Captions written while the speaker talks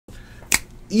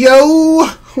Yo,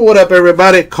 what up,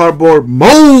 everybody? Cardboard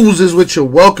Moses with you.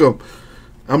 Welcome.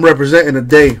 I'm representing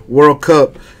today, World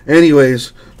Cup.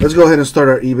 Anyways, let's go ahead and start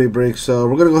our eBay breaks. We're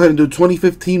going to go ahead and do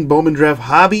 2015 Bowman Draft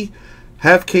Hobby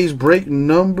half case break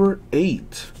number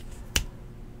 8.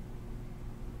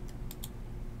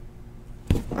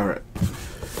 All right.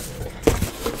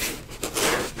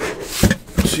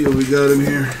 Let's see what we got in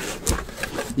here.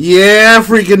 Yeah,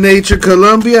 freaking nature.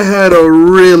 Colombia had a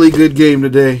really good game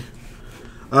today.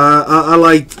 I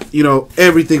liked,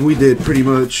 everything we did pretty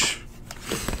much.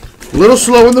 A little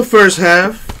slow in the first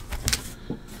half,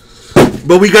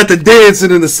 but we got the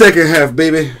dancing in the second half,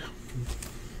 baby.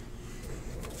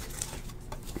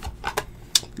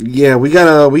 Yeah, we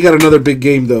got another big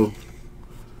game though.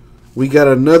 We got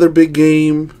another big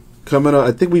game coming up.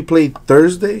 I think we played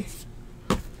Thursday,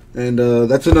 and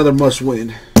that's another must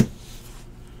win.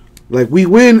 Like, we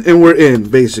win and we're in,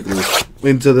 basically,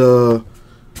 into the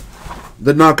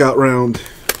knockout round.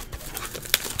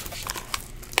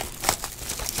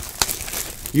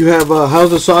 You have how's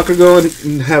the soccer going?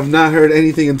 And have not heard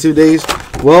anything in 2 days.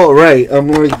 Well, right, I'm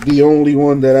like the only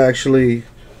one that actually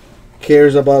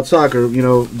cares about soccer.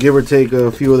 Give or take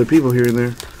a few other people here and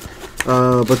there.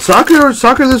 But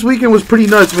soccer this weekend was pretty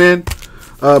nuts, man.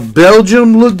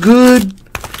 Belgium looked good,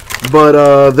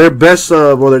 but their best,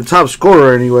 their top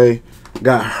scorer anyway,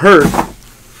 got hurt.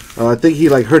 I think he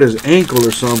hurt his ankle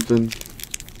or something.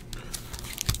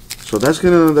 So that's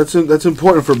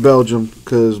important for Belgium,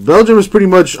 because Belgium is pretty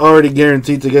much already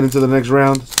guaranteed to get into the next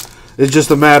round. It's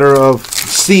just a matter of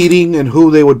seeding and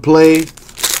who they would play.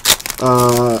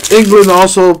 England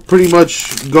also pretty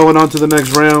much going on to the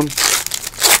next round.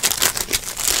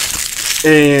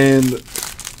 And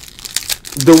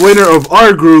the winner of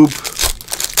our group,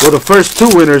 well, the first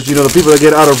two winners, the people that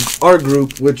get out of our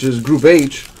group, which is Group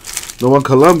H, the one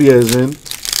Colombia is in,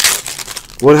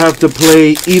 would have to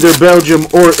play either Belgium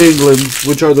or England,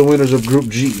 which are the winners of Group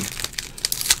G.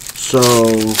 So,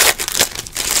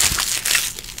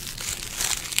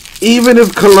 even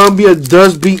if Colombia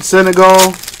does beat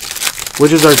Senegal,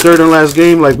 which is our third and last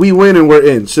game, we win and we're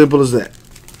in. Simple as that.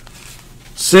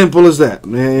 Simple as that,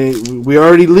 man. We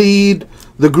already lead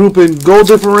the group in goal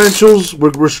differentials.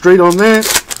 We're straight on that.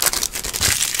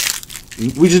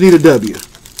 We just need a W.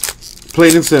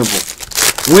 Plain and simple.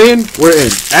 Win, we're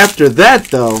in. After that,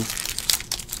 though,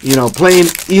 playing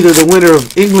either the winner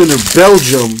of England or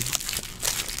Belgium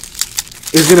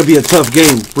is going to be a tough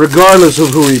game, regardless of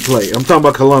who we play. I'm talking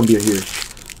about Colombia here.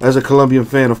 As a Colombian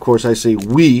fan, of course, I say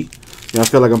we. I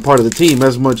feel like I'm part of the team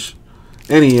as much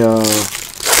any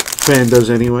fan does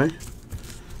anyway.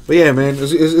 But yeah, man,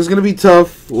 it's going to be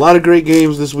tough. A lot of great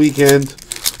games this weekend.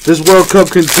 This World Cup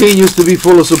continues to be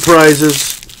full of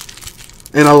surprises,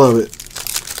 and I love it.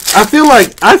 I feel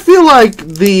like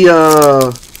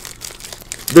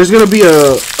there's gonna be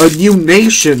a new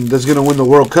nation that's gonna win the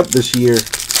World Cup this year.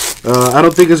 I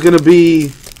don't think it's gonna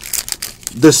be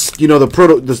this, I don't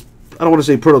want to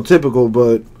say prototypical,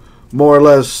 but more or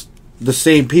less the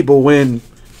same people win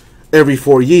every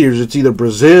 4 years. It's either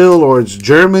Brazil or it's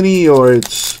Germany or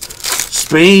it's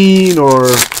Spain or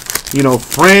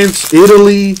France,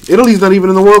 Italy. Italy's not even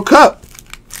in the World Cup.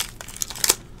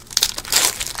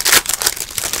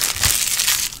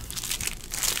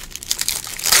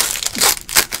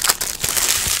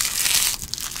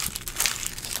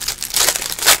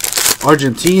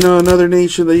 Argentina, another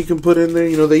nation that you can put in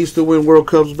there. They used to win World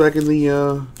Cups back in the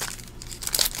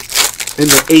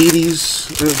 80s,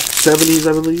 70s,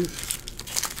 I believe.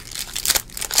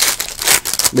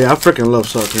 Yeah, I freaking love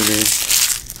soccer, man.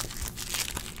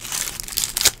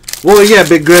 Well, yeah,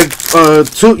 Big Greg.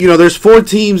 There's 4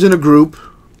 teams in a group,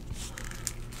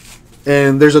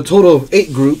 and there's a total of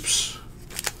 8 groups.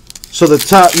 So the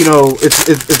top,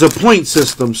 it's a point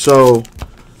system. So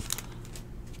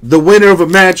the winner of a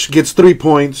match gets 3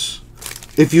 points.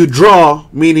 If you draw,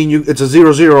 meaning it's a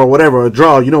 0-0 or whatever, a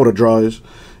draw, you know what a draw is.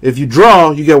 If you draw,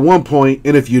 you get 1 point,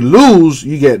 and if you lose,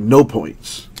 you get no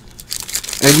points.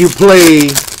 And you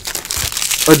play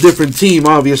a different team,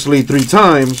 obviously, 3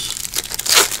 times.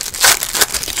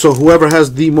 So whoever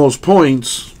has the most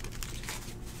points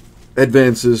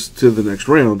advances to the next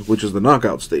round, which is the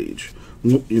knockout stage.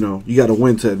 You got to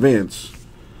win to advance.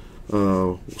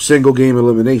 Single game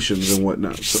eliminations and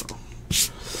whatnot. So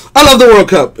I love the World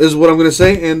Cup is what I'm going to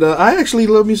say, and I actually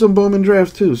love me some Bowman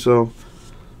drafts too. So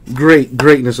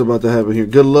greatness about to happen here.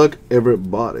 Good luck,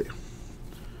 everybody.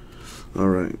 All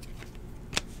right,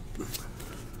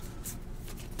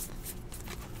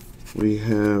 we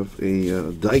have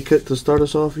a die cut to start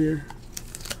us off here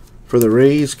for the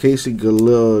Rays. Casey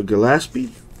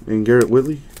Gillespie and Garrett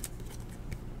Whitley.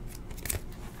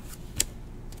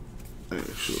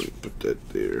 Actually, put that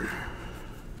there.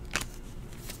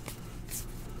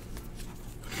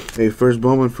 A first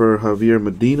Bowman for Javier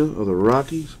Medina of the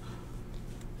Rockies.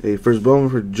 A first Bowman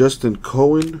for Justin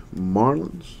Cohen,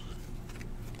 Marlins.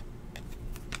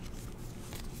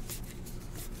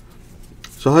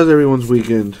 So how's everyone's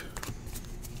weekend?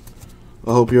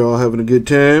 I hope you're all having a good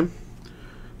time.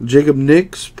 Jacob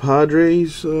Nix,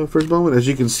 Padres, first Bowman. As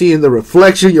you can see in the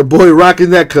reflection, your boy rocking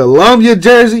that Columbia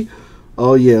jersey.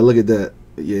 Oh yeah, look at that.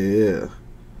 Yeah.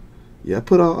 Yeah,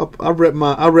 I rep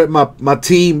my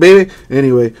team, baby.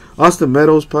 Anyway, Austin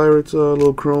Meadows, Pirates,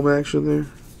 little chrome action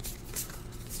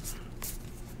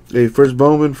there. A first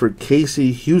Bowman for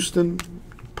Casey Houston,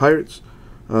 Pirates.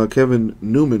 Kevin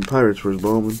Newman, Pirates, first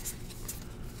Bowman.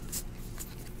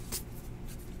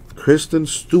 Kristen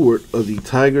Stewart of the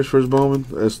Tigers, first Bowman.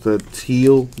 That's the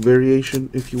teal variation,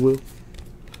 if you will.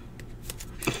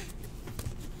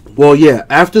 Well, yeah,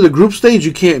 after the group stage,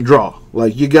 you can't draw.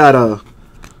 Like, you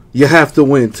have to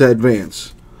win to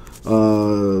advance.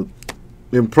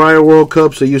 In prior World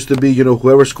Cups, it used to be,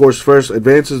 whoever scores first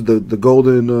advances. The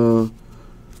golden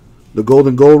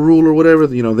goal rule or whatever.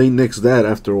 They nixed that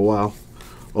after a while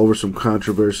over some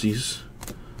controversies.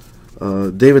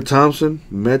 David Thompson,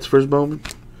 Mets, first Bowman.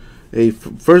 A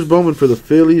first Bowman for the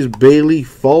Phillies, Bailey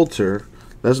Falter.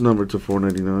 That's numbered to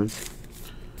 499.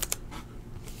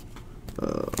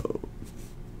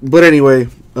 But anyway,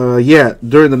 yeah,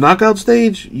 during the knockout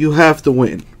stage, you have to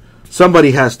win.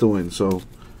 Somebody has to win. So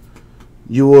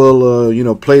you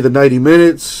will, play the 90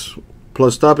 minutes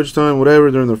plus stoppage time, whatever,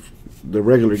 during the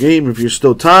regular game. If you're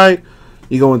still tied,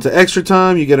 you go into extra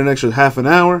time. You get an extra half an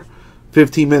hour,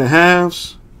 15-minute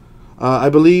halves, I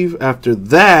believe. After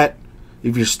that,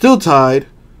 if you're still tied,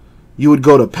 you would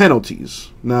go to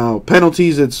penalties. Now,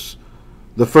 penalties, it's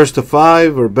the first to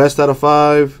 5 or best out of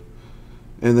 5.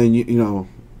 And then,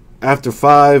 after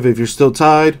 5, if you're still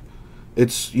tied,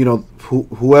 it's,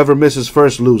 whoever misses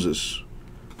first loses,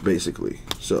 basically.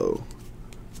 So,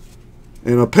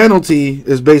 and a penalty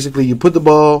is basically you put the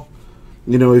ball,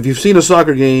 if you've seen a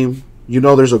soccer game,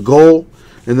 there's a goal,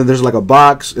 and then there's like a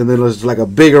box, and then there's like a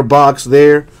bigger box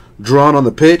there drawn on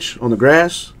the pitch, on the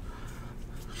grass.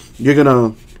 You're going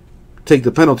to take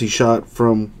the penalty shot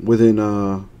from within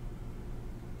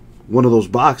one of those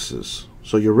boxes.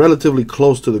 So you're relatively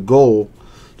close to the goal.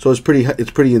 So it's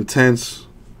pretty intense.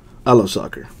 I love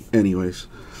soccer. Anyways,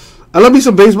 I love me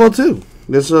some baseball too.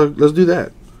 Let's do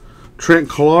that. Trent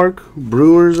Clark,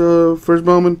 Brewers, first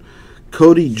Bowman.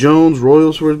 Cody Jones,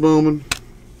 Royals, first Bowman.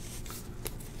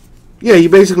 Yeah, you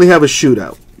basically have a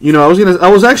shootout. I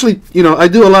was actually, I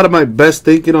do a lot of my best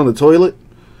thinking on the toilet.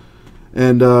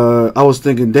 And I was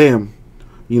thinking, damn,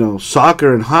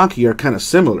 soccer and hockey are kind of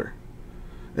similar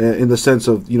in the sense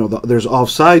of, there's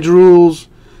offsides rules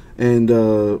and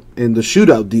the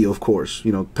shootout deal, of course,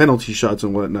 penalty shots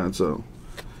and whatnot. So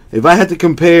if I had to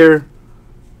compare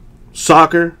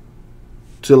soccer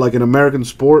to like an American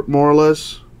sport, more or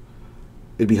less,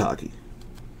 it'd be hockey.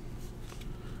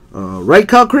 Right,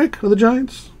 Kyle Crick of the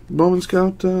Giants? Bowman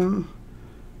Scout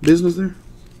business there.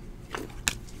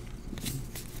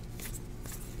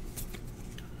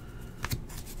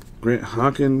 Grant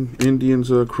Hockin,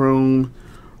 Indians, Chrome.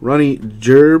 Ronnie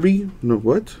Jerby. No,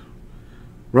 what?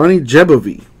 Ronnie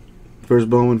Jebovy.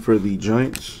 First Bowman for the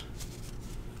Giants.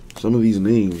 Some of these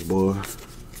names, boy.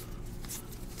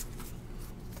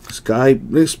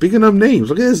 Speaking of names,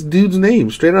 look at this dude's name.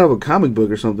 Straight out of a comic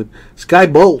book or something. Sky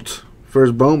Bolt.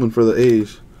 First Bowman for the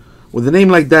A's. With a name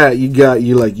like that,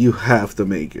 you have to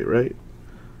make it, right?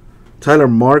 Tyler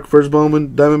Mark, first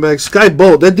Bowman, Diamondbacks. Sky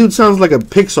Bolt. That dude sounds like a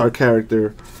Pixar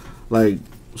character. Like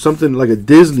something like a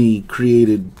Disney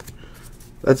created.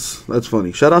 That's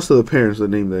funny. Shout outs to the parents that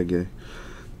named that guy.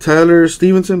 Tyler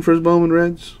Stevenson, first Bowman,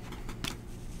 Reds.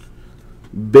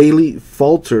 Bailey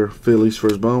Falter, Phillies,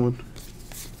 first Bowman.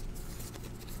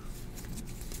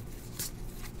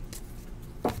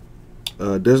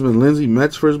 Desmond Lindsay,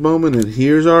 Mets, first Bowman. And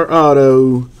here's our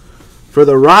auto for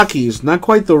the Rockies. Not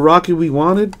quite the Rocky we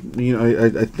wanted.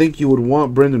 I think you would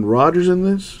want Brendan Rodgers in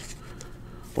this.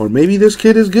 Or maybe this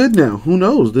kid is good now. Who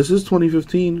knows? This is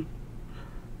 2015.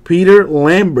 Peter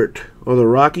Lambert of the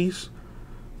Rockies.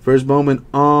 First Bowman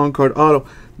on-card auto.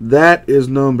 That is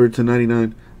numbered to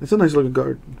 99. That's a nice looking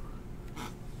card.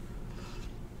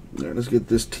 All right, let's get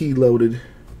this T loaded.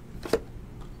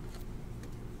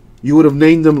 You would have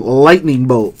named them Lightning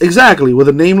Bolt. Exactly. With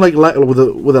a name like with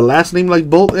a last name like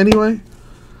Bolt anyway.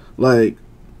 Like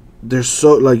there's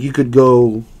so you could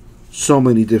go so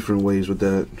many different ways with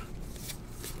that.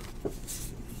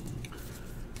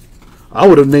 I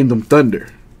would have named them Thunder.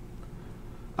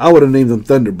 I would have named them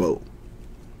Thunderbolt.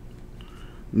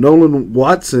 Nolan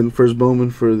Watson, first Bowman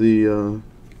for the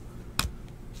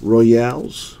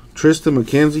Royals. Tristan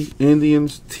McKenzie,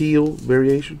 Indians, teal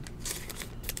variation.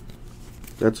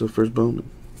 That's a first Bowman.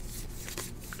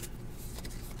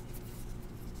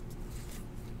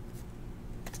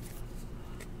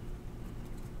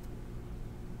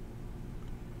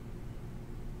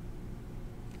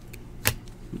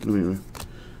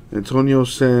 Antonio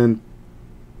Santillan.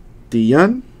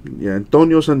 Yeah,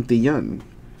 Antonio Santillan.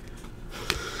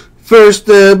 First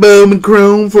Bowman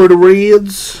Chrome for the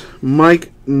Reds.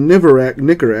 Mike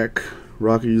Nicorak,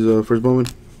 Rockies first Bowman.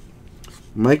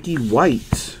 Mikey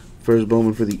White, first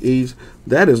Bowman for the A's.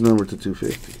 That is numbered to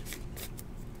 250.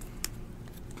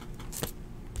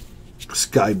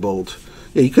 Skybolt.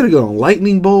 Yeah, you could have gone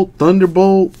Lightning Bolt,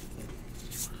 Thunderbolt.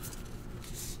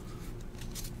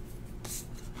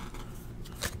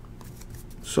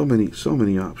 So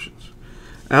many options.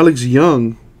 Alex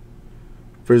Young,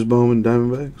 first Bowman,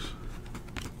 Diamondbacks.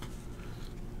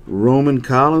 Roman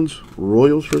Collins,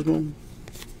 Royals, first Bowman.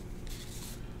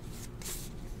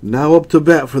 Now up to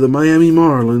bat for the Miami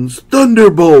Marlins,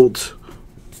 Thunderbolt.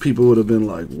 People would have been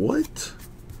like, what?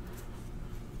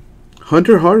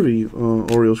 Hunter Harvey,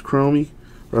 Orioles, Chromie.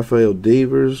 Rafael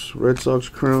Devers, Red Sox,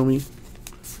 Chromie.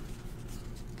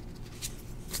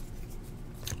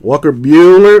 Walker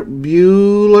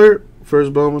Buehler,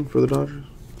 first Bowman for the Dodgers.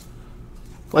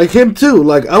 Like him too.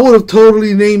 Like I would have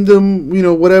totally named him, you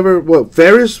know, whatever. What,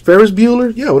 Ferris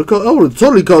Bueller? Yeah, I would have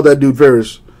totally called that dude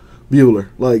Ferris Bueller.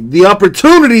 Like the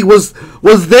opportunity was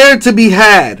there to be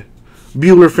had.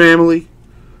 Bueller family,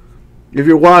 if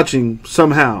you're watching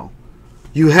somehow,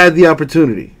 you had the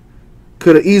opportunity.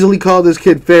 Could have easily called this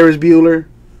kid Ferris Bueller.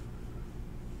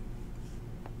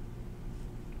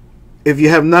 If you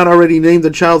have not already named the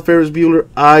child Ferris Bueller,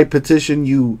 I petition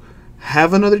you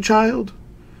have another child.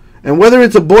 And whether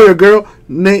it's a boy or girl,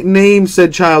 name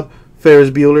said child Ferris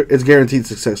Bueller. It's guaranteed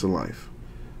success in life.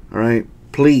 All right?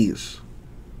 Please.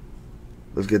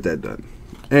 Let's get that done.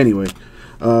 Anyway,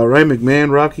 Ryan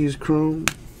McMahon, Rockies, Chrome.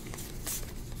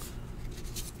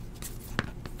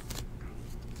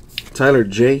 Tyler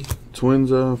J,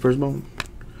 Twins, first Bowman.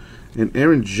 And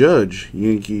Aaron Judge,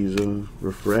 Yankees,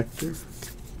 refractor.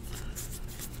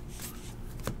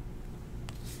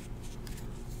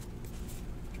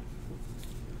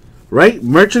 Right?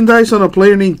 Merchandise on a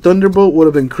player named Thunderbolt would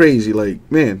have been crazy. Like,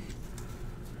 man.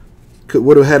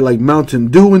 Would have had, like, Mountain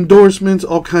Dew endorsements.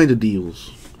 All kind of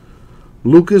deals.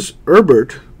 Lucas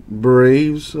Herbert,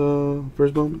 Braves,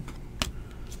 first Bowman.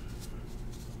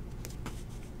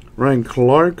 Ryan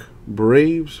Clark,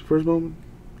 Braves, first Bowman.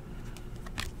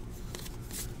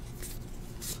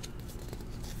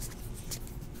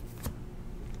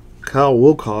 Kyle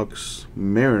Wilcox,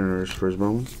 Mariners, first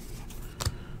Bowman.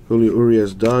 Julio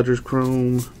Urias, Dodgers,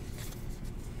 Chrome.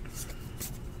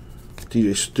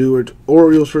 DJ Stewart,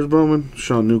 Orioles, first Bowman.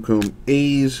 Sean Newcomb,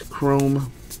 A's,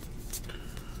 Chrome.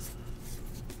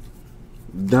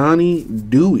 Donnie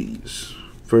Deweys,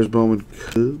 first Bowman,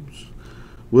 Cubs.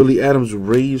 Willie Adams,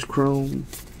 Rays, Chrome.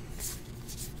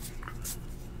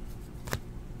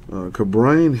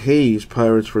 Cabrian Hayes,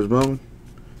 Pirates, first Bowman.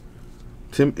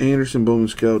 Tim Anderson, Bowman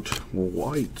Scout,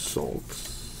 White Sox.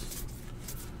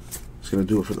 Gonna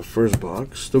do it for the first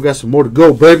box. Still got some more to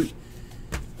go, baby.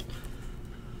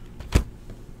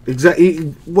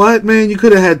 Exactly. What, man? You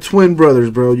could have had twin brothers,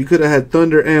 bro. You could have had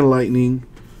Thunder and Lightning.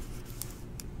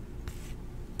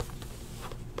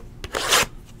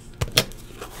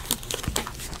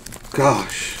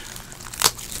 Gosh.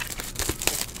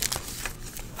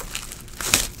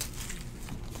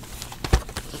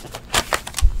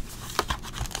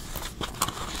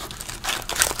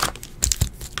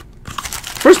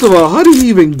 First of all, how do you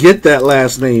even get that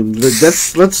last name?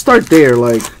 Let's start there.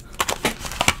 Like,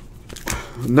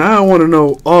 now I want to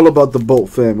know all about the Bolt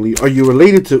family. Are you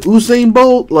related to Usain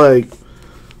Bolt? Like,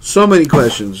 so many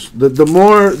questions. The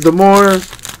more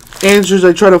answers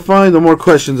I try to find, the more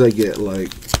questions I get.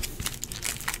 Like,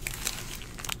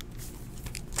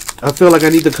 I feel like I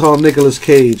need to call Nicolas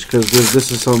Cage because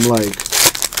this is some like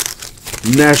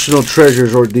national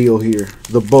treasures ordeal here.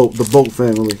 The Bolt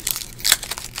family.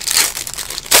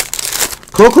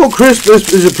 Coco Crisp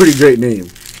is a pretty great name,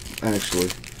 actually.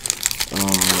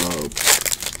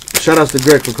 Shout outs to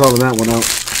Greg for calling that one out.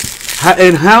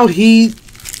 And how he,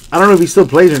 I don't know if he still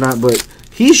plays or not, but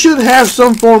he should have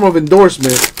some form of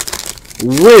endorsement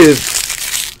with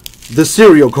the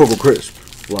cereal Coco Crisp.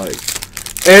 Like,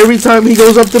 every time he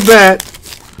goes up to bat,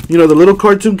 you know, the little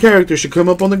cartoon character should come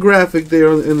up on the graphic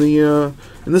there in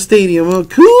the stadium.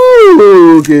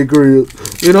 Cool, Kid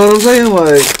Crisp. You know what I'm saying?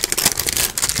 Like,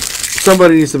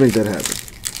 somebody needs to make that happen.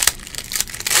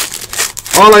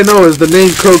 All I know is the name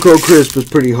Cocoa Crisp is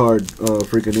pretty hard,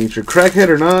 freaking nature. Crackhead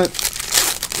or not,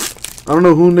 I don't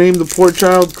know who named the poor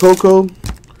child Coco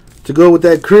to go with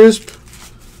that crisp.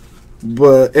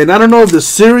 But, and I don't know if the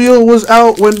cereal was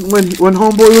out when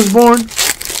Homeboy was born.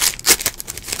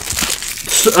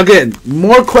 So, again,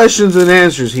 more questions than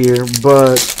answers here,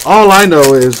 but all I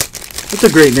know is it's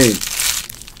a great name.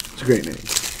 It's a great name.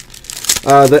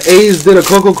 The A's did a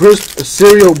Cocoa Crisp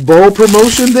cereal bowl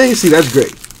promotion day. See, that's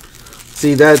great.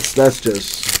 See, that's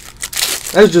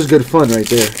just good fun right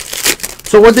there.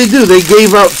 So what they do, they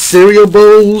gave out cereal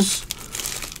bowls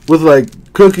with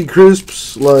like Cookie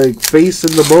Crisps like face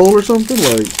in the bowl or something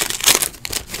like.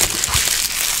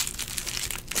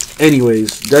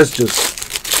 Anyways, that's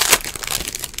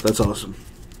awesome.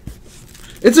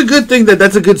 It's a good thing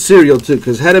that's a good cereal too,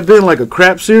 because had it been like a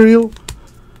crap cereal,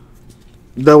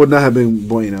 that would not have been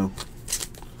bueno.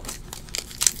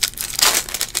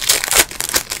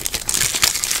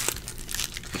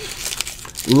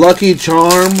 Lucky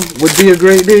Charm would be a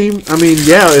great name. I mean,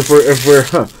 yeah, if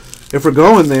we're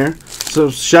going there. So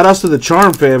shout outs to the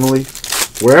Charm family,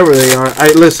 wherever they are.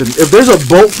 Listen, if there's a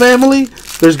Bolt family,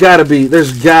 there's gotta be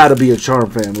a Charm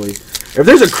family. If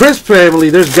there's a Crisp family,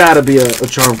 there's gotta be a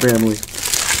Charm family.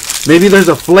 Maybe there's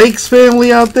a Flakes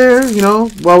family out there. You know,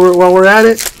 while we're at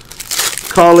it,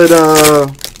 call it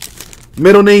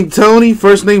middle name Tony,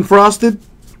 first name Frosted.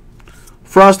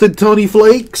 Frosted Tony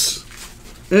Flakes.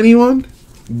 Anyone?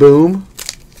 Boom.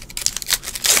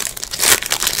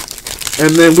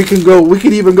 And then we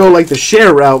could even go like the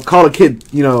share route, call a kid,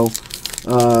 you know,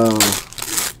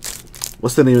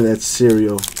 what's the name of that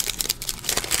cereal?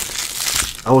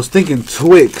 I was thinking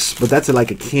Twix, but that's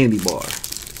like a candy bar.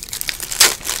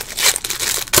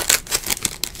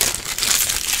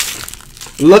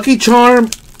 Lucky Charm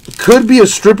could be a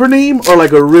stripper name or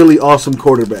like a really awesome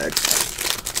quarterback.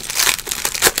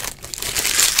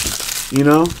 You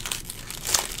know?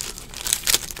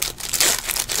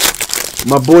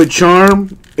 My boy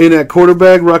Charm in at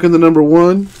quarterback, rocking the number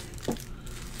 1.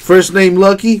 First name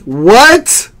Lucky.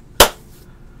 What?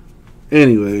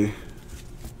 Anyway.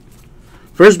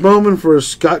 First Bowman for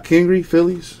Scott Kingery,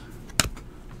 Phillies.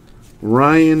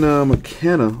 Ryan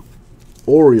McKenna,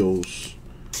 Orioles.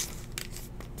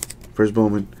 First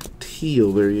Bowman,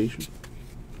 teal variation.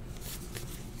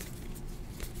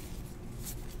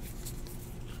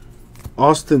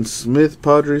 Austin Smith,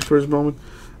 Padres, first Bowman.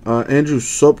 Andrew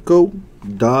Sopko,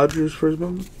 Dodgers, first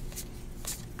Bowman.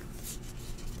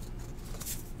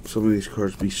 Some of these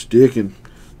cards be sticking.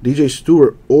 DJ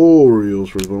Stewart, Orioles,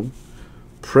 first Bowman.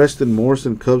 Preston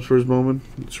Morrison, Cubs, first Bowman.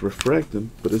 It's refracting,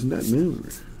 but isn't that new?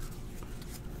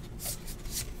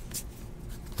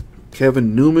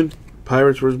 Kevin Newman,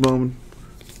 Pirates, first Bowman.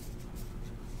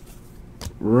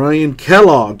 Ryan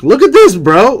Kellogg. Look at this,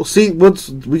 bro. See,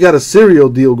 we got a cereal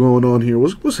deal going on here.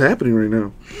 What's happening right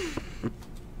now?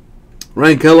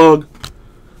 Ryan Kellogg,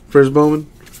 first Bowman.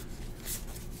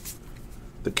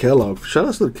 The Kellogg. Shout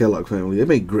out to the Kellogg family. They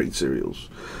make great cereals.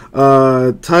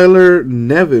 Tyler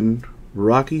Nevin,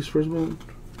 Rockies, first Bowman.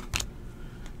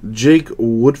 Jake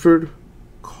Woodford,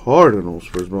 Cardinals,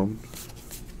 first Bowman.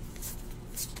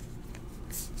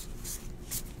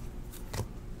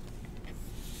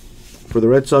 For the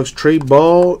Red Sox, Trey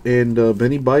Ball and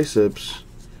Benny Biceps,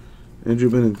 Andrew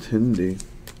Benintendi.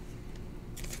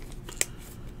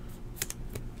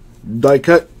 Die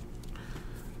cut.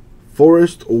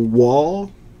 Forrest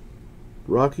Wall,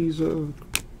 Rockies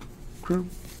crown.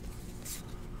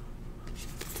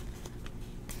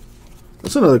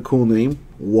 That's another cool name,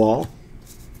 Wall.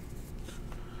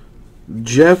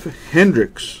 Jeff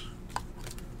Hendricks,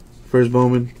 first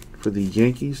Bowman for the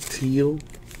Yankees, teal.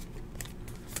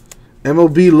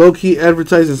 MLB low-key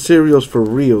advertising cereals for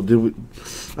real.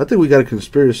 I think we got a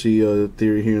conspiracy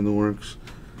theory here in the works.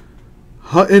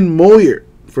 Hutton Moyer,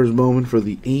 first Bowman for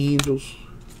the Angels.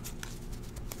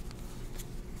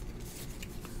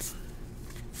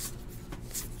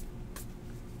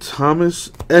 Thomas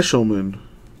Eshelman,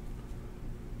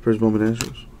 first Bowman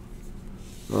Angels.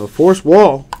 Forrest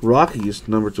Wall, Rockies,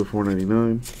 number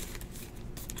 2/499.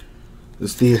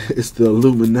 It's the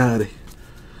Illuminati.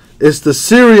 It's the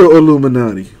cereal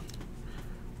Illuminati.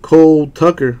 Cole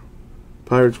Tucker,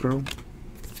 Pirates crown.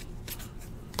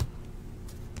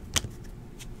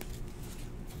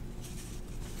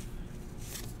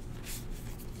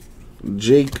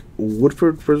 Jake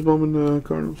Woodford, first Bowman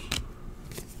Cardinals.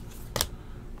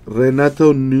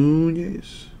 Renato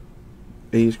Nunez,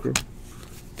 A's crown.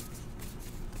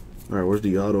 Alright, where's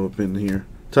the auto up in here?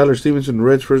 Tyler Stevenson,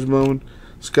 Reds, first Bowman.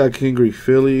 Scott Kingery,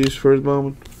 Phillies, first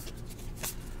Bowman.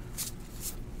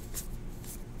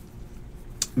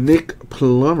 Nick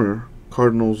Plummer,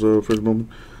 Cardinals first Bowman.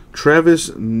 Travis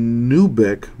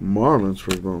Newbeck, Marlins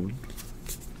first Bowman.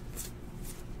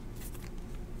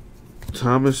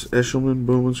 Thomas Eshelman,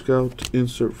 Bowman Scout,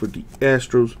 insert for the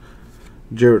Astros.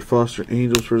 Jared Foster,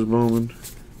 Angels first Bowman.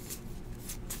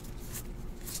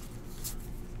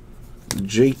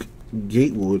 Jake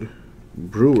Gatewood,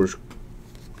 Brewers.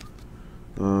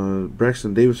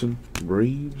 Braxton Davidson,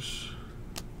 Braves.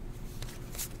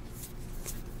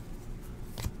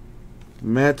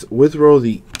 Matt Withrow,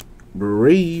 the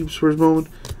Braves first Bowman.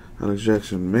 Alex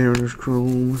Jackson, Mariners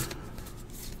chrome.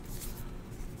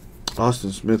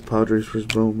 Austin Smith, Padres first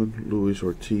Bowman. Luis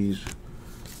Ortiz,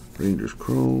 Rangers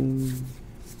chrome.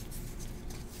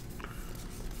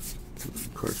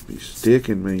 Cards be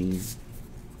sticking, man.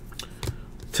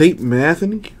 Tate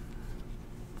Matheny,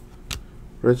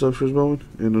 Red Sox first Bowman.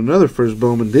 And another first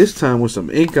Bowman, this time with some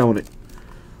ink on it.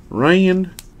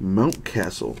 Ryan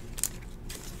Mountcastle.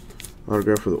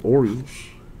 Autograph for the Orioles.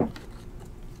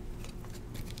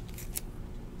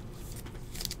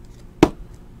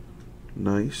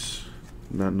 Nice.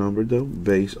 Not numbered though.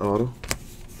 Base auto.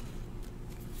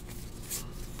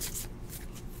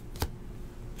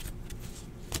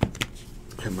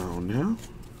 Come on now.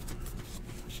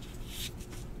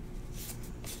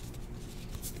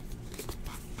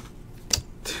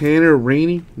 Tanner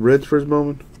Rainey, Reds first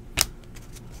Bowman.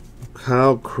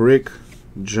 Kyle Crick,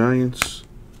 Giants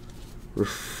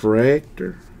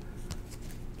refractor.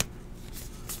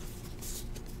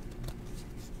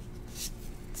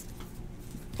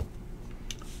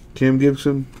 Cam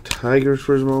Gibson, Tigers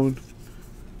first Bowman.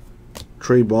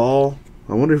 Trey Ball.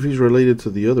 I wonder if he's related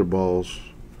to the other balls.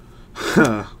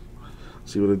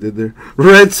 See what I did there?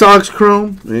 Red Sox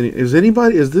chrome.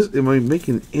 Am I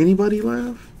making anybody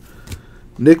laugh?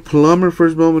 Nick Plummer,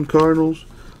 first Bowman, Cardinals.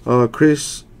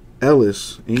 Chris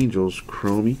Ellis, Angels,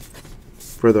 chromie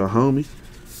for the homie.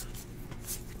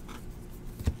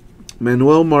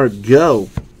 Manuel Margot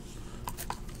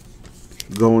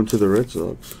going to the Red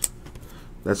Sox.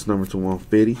 That's number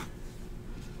 250.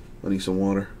 I need some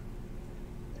water.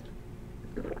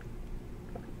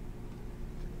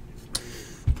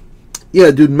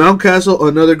 Yeah, dude, Mountcastle,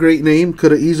 another great name.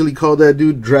 Could have easily called that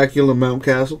dude Dracula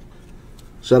Mountcastle.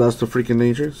 Shout outs to freaking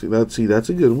nature. See, that's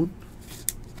a good one.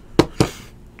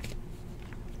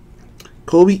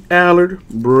 Kobe Allard,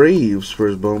 Braves,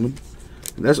 first Bowman.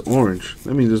 And that's orange.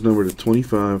 That means it's numbered to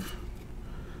 25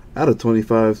 out of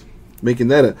 25. Making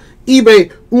that a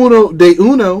eBay Uno de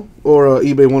Uno or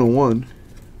eBay 101.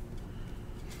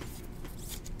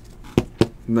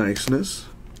 Niceness.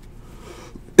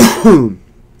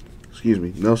 Excuse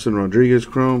me. Nelson Rodriguez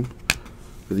chrome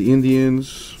for the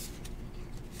Indians.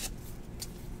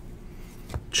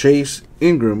 Chase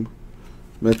Ingram,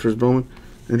 Mets first Bowman.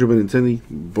 Andrew Benintendi,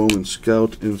 Bowman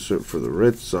Scout, insert for the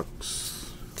Red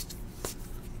Sox.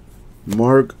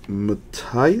 Mark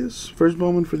Matthias, first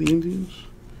Bowman for the Indians.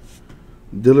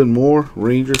 Dylan Moore,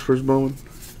 Rangers, first Bowman.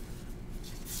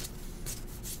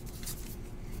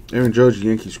 Aaron Judge,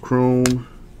 Yankees chrome.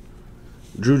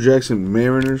 Drew Jackson,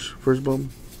 Mariners, first Bowman.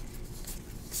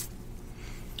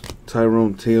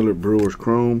 Tyrone Taylor, Brewers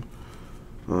chrome.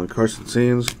 Carson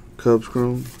Sands, Cubs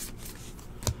chrome.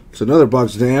 It's another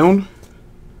box down.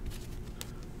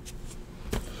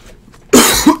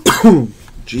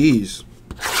 Jeez.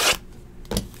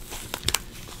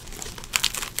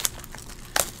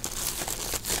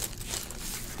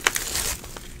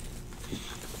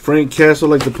 Frank Castle,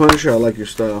 like the Punisher. I like your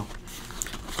style.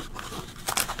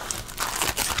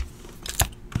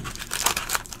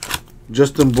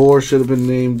 Justin Bohr should have been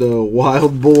named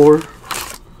Wild Boar.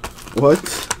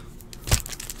 What?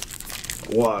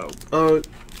 Wild.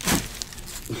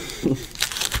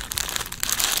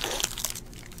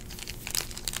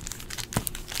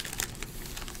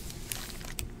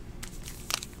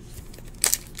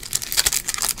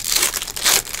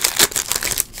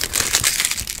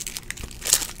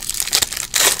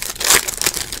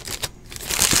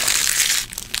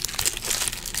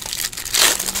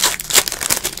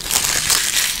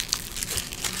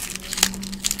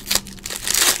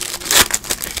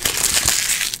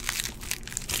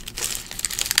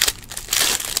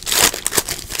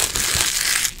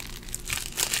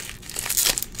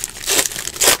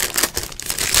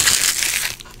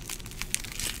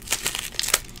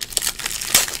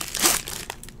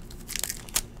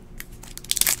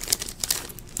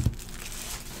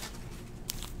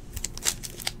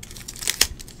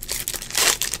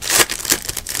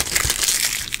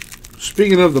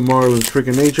 Speaking of the Marlins,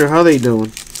 freaking nature, how they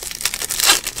doing?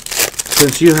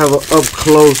 Since you have an up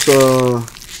close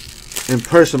and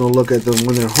personal look at them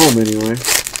when they're home, anyway.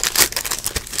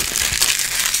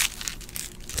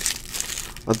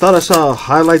 I thought I saw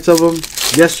highlights of them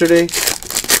yesterday,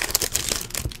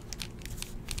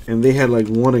 and they had like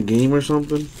won a game or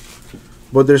something.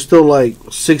 But there's still like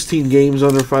 16 games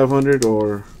under 500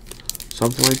 or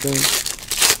something like that.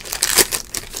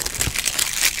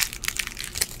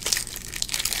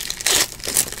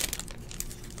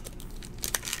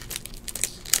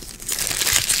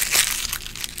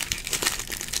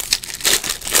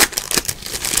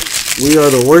 We are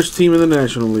the worst team in the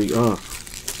National League. Oh.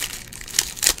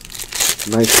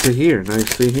 Nice to hear.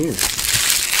 Nice to hear.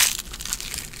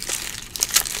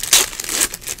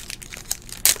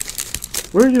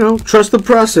 Well, you know, trust the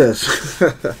process.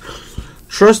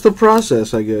 Trust the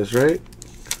process, I guess, right?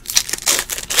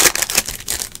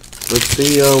 Let's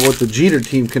see what the Jeter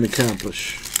team can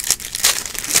accomplish.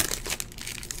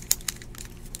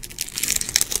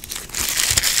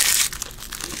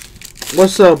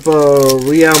 What's up,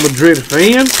 Real Madrid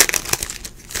fan?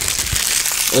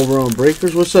 Over on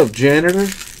Breakers. What's up, janitor?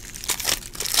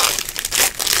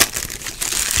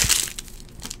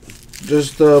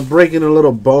 Just breaking a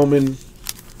little Bowman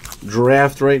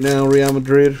draft right now, Real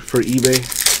Madrid, for eBay.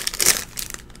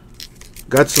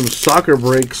 Got some soccer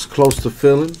breaks close to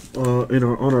filling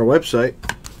on our website.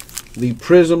 The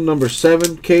Prism number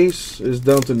 7 case is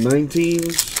down to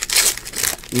 19s.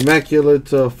 Immaculate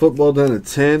Football down to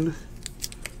 10.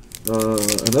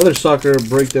 Another soccer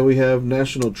break that we have,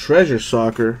 National Treasure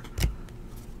Soccer.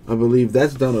 I believe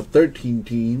that's down to 13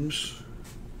 teams.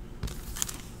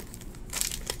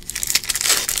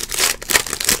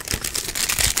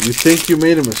 You think you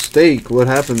made a mistake? What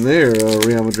happened there,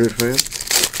 Real Madrid fan?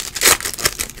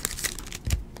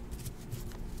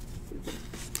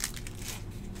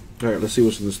 Alright, let's see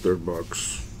what's in this third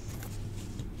box.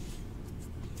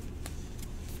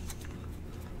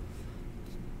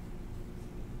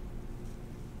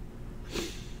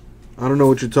 I don't know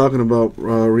what you're talking about,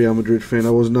 Real Madrid fan.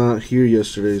 I was not here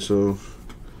yesterday, so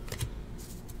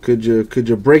could you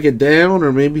break it down,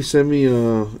 or maybe send me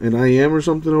an IM or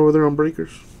something over there on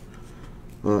Breakers?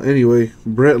 Anyway,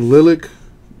 Brett Lillick,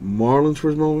 Marlins for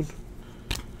his moment.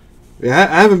 Yeah,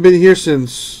 I haven't been here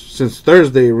since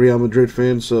Thursday, Real Madrid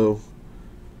fan. So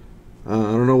I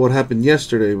don't know what happened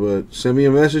yesterday, but send me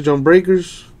a message on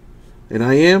Breakers, and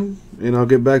I'll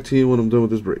get back to you when I'm done with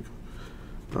this break.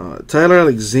 Tyler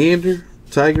Alexander,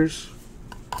 Tigers,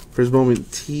 for his moment,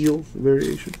 teal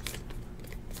variation.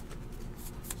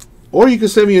 Or you can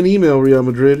send me an email, Real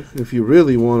Madrid, if you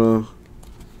really want to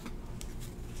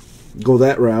go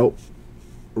that route.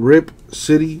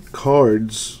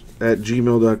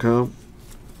 ripcitycards@gmail.com,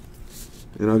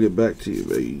 and I'll get back to you,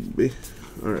 baby.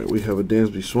 Alright, we have a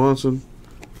Dansby Swanson,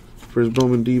 for his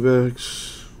Bowman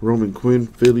D-backs. Roman Quinn,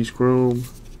 Phillies Chrome.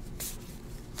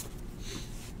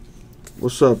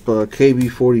 What's up,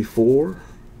 KB44?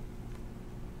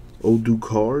 Odu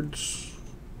Cards.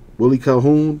 Willie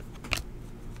Calhoun,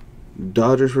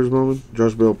 Dodgers for his moment.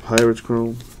 Josh Bell, Pirates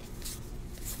Chrome.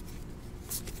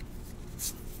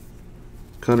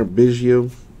 Connor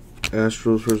Biggio,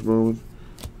 Astros for his moment.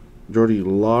 Jordy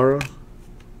Lara,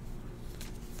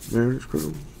 Mariners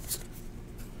Chrome.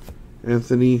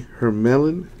 Anthony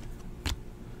Hermelin,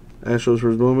 Astros for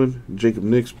his moment. Jacob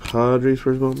Nix, Padres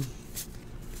for his moment.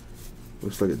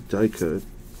 Looks like a die cut.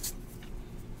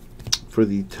 For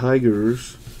the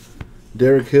Tigers,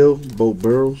 Derek Hill, Bo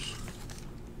Burrows.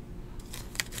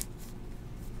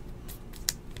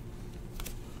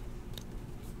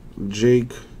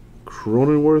 Jake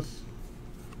Cronenworth,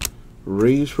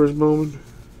 Rays for his moment.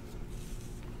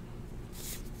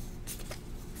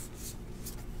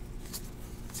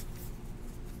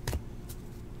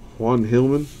 Juan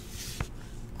Hillman,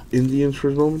 Indians for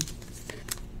his moment.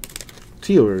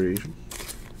 Teal variation.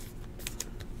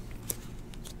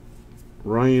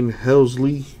 Ryan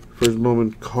Helsley for his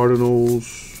moment,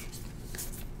 Cardinals.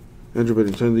 Andrew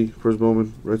Benintendi for his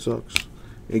moment, Red Sox.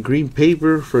 A green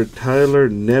paper for Tyler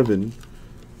Nevin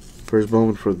for his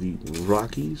moment for the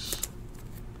Rockies.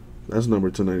 That's number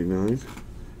 299.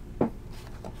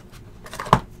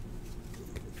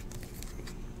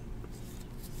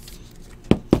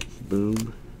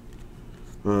 Boom.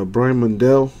 Brian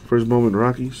Mundell for his moment,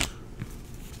 Rockies.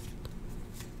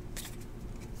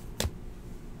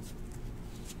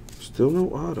 Still no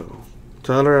auto.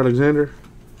 Tyler Alexander,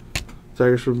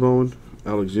 Tigers for Bowman.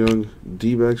 Alex Young,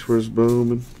 D-backs for his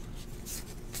Bowman.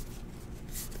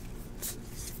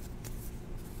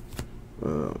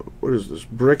 What is this?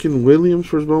 Brecken Williams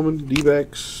for his Bowman,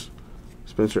 D-backs.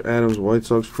 Spencer Adams, White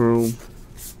Sox Chrome.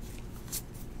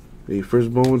 A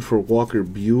first Bowman for Walker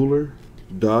Buehler,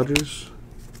 Dodgers.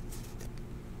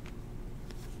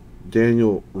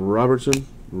 Daniel Robertson,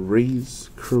 Rays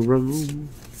Chrome.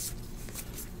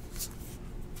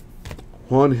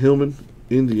 Juan Hillman,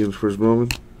 Indians first Bowman.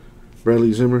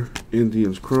 Bradley Zimmer,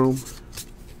 Indians chrome.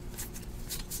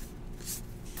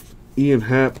 Ian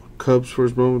Happ, Cubs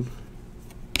first Bowman.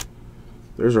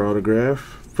 There's our autograph.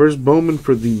 First Bowman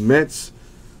for the Mets,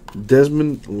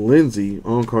 Desmond Lindsay,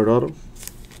 on-card auto.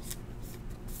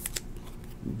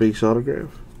 Base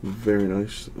autograph. Very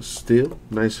nice. Steal.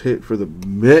 Nice hit for the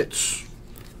Mets.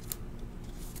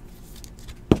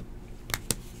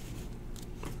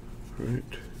 Alright.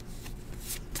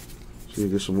 See,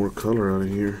 get some more color out of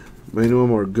here. Manuel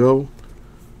Margot,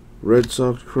 Red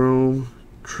Sox chrome.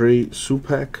 Trey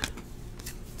Supak,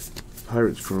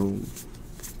 Pirates chrome.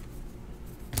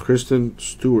 Kristen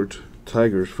Stewart,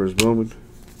 Tigers first Bowman.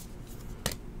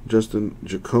 Justin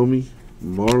Giacomi,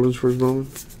 Marlins first Bowman.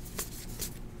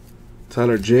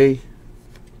 Tyler J,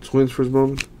 Twins first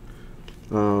Bowman.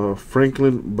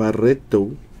 Franklin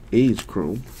Barreto, A's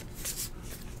chrome.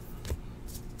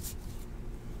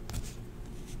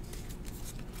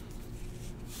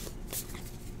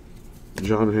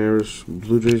 John Harris,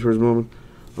 Blue Jays first Bowman.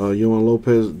 Yohan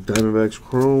Lopez, Diamondbacks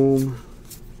chrome.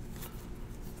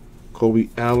 Kobe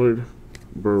Allard,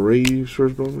 Braves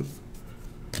first Bowman.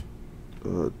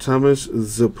 Thomas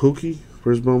Zapuki,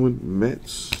 first Bowman,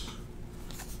 Mets.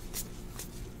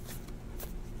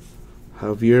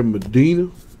 Javier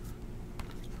Medina,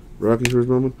 Rockies first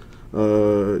Bowman.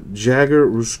 Jagger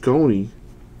Rusconi,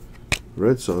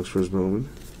 Red Sox first Bowman.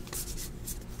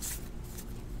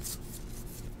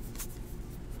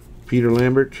 Peter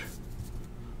Lambert,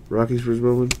 Rockies first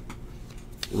Bowman.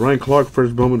 Ryan Clark,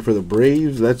 first Bowman for the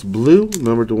Braves. That's blue,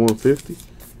 numbered to 150.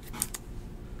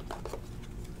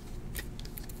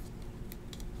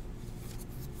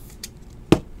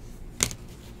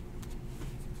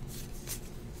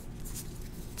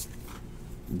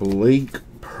 Blake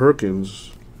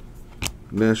Perkins,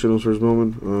 Nationals first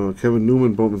Bowman. Kevin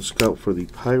Newman, Bowman Scout for the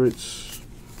Pirates.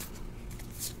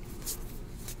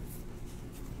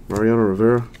 Mariano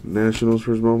Rivera, Nationals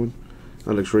first Bowman.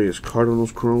 Alex Reyes,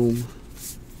 Cardinals chrome.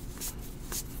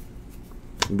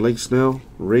 Blake Snell,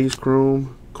 Rays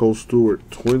chrome. Cole Stewart,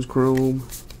 Twins chrome.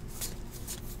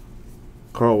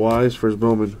 Carl Wise, first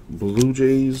Bowman, Blue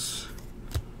Jays.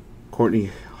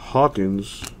 Courtney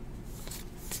Hawkins,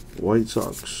 White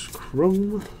Sox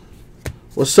chrome.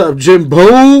 What's up,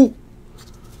 Jimbo?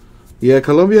 Yeah,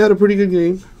 Colombia had a pretty good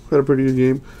game.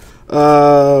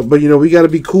 But you know, we gotta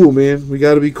be cool, man. We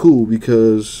gotta be cool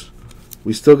because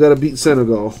we still gotta beat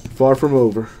Senegal. Far from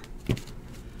over.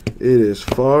 It is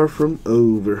far from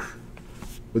over.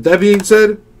 With that being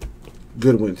said,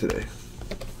 good win today.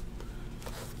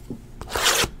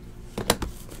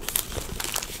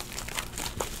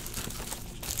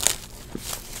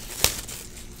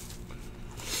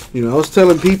 You know, I was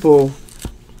telling people,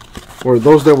 or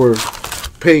those that were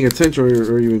paying attention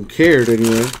or even cared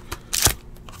anyway,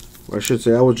 or I should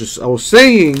say, I was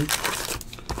saying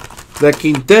that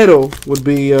Quintero would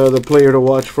be the player to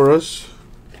watch for us.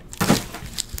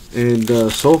 And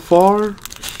so far,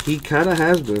 he kind of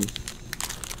has been.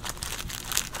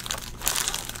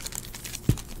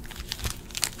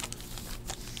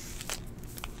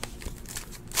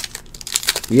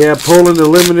 Yeah, Poland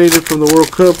eliminated from the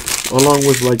World Cup, along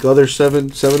with like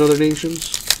seven other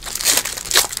nations.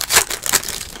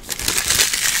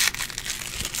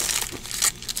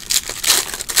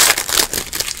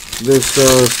 This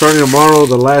starting tomorrow,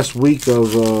 the last week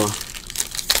of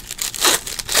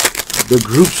the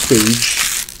group stage.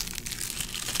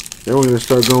 Then we're gonna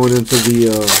start going into the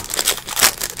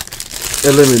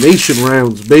elimination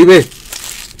rounds, baby.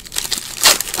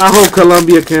 I hope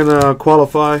Colombia can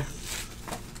qualify,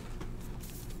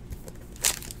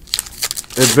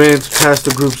 advance past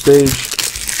the group stage.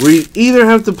 We either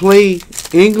have to play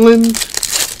England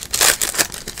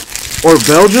or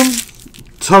Belgium.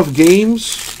 Tough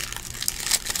games,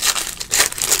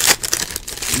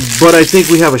 but I think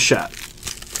we have a shot.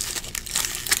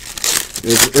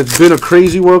 It's been a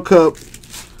crazy World Cup.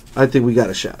 I think we got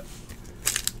a shot.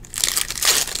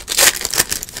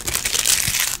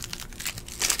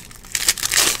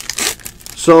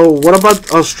 So what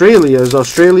about Australia? Is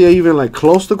Australia even like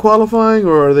close to qualifying,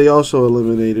 or are they also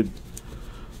eliminated?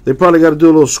 They probably got to do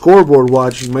a little scoreboard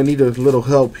watching. Might need a little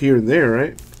help here and there,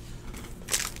 right?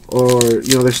 Or,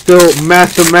 you know, they're still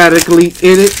mathematically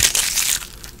in it.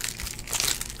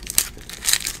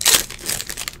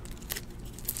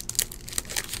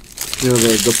 You know,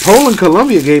 the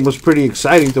Poland-Colombia game was pretty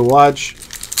exciting to watch.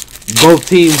 Both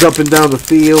teams up and down the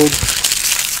field.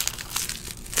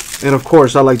 And, of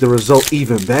course, I like the result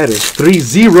even better.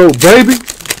 3-0, baby!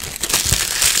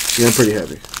 Yeah, I'm pretty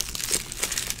happy.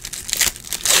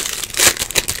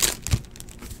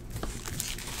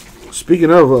 Speaking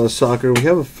of soccer, we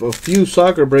have a few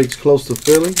soccer breaks close to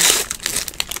filling.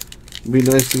 Be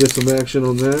nice to get some action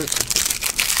on that.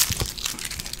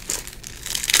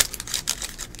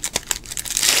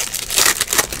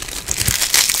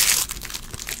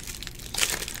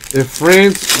 If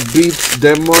France beats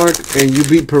Denmark and you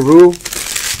beat Peru,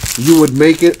 you would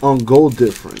make it on goal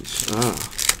difference.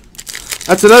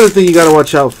 That's another thing you got to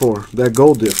watch out for, that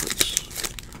goal difference.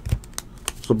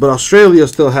 So, but Australia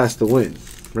still has to win,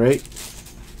 right?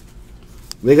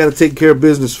 They got to take care of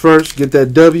business first, get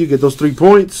that W, get those 3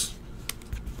 points,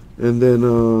 and then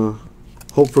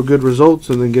hope for good results,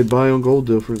 and then get by on goal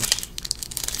difference.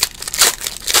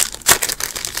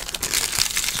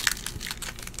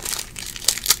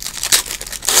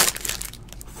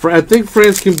 I think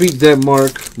France can beat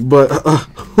Denmark, but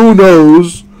who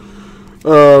knows?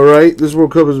 Right? This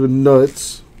World Cup has been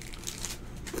nuts.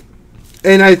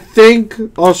 And I think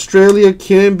Australia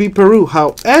can beat Peru.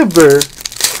 However,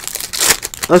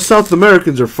 us South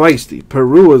Americans are feisty.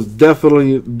 Peru is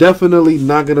definitely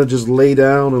not going to just lay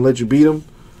down and let you beat them.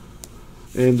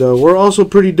 And we're also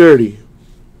pretty dirty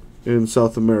in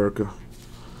South America.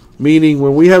 Meaning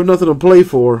when we have nothing to play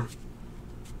for,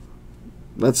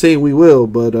 not saying we will,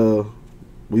 but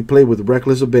we play with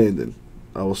reckless abandon.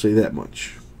 I will say that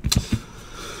much.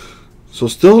 So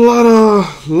still a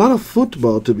lot of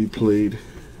football to be played,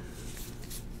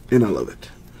 and I love it.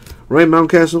 Ryan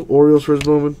Mountcastle, Orioles first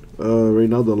Bowman.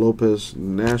 Reynaldo Lopez,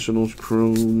 Nationals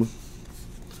Chrome.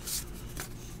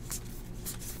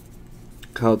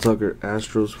 Kyle Tucker,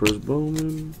 Astros first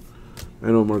Bowman.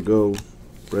 Eno Margot,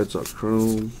 Red Sox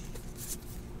Chrome.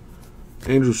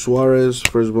 Andrew Suarez,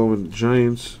 first Bowman,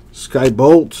 Giants. Sky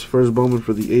Bolt, first Bowman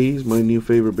for the A's, my new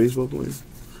favorite baseball player.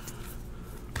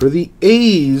 For the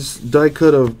A's, die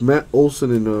cut of Matt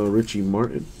Olson and Richie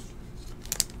Martin.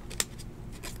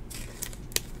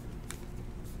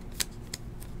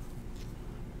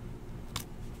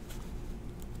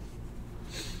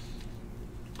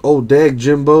 Oh, dag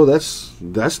Jimbo,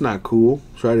 that's not cool.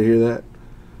 Try to hear that.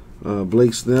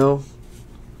 Blake Snell,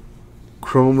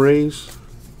 Chrome Rays.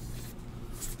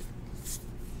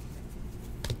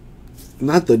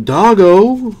 Not the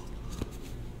doggo.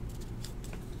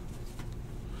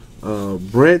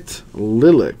 Brett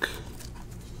Lillick.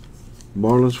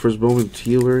 Marlins first Bowman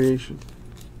teal variation.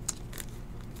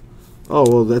 Oh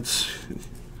well, that's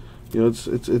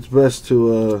it's best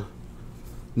to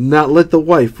not let the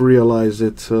wife realize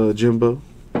it. Jimbo.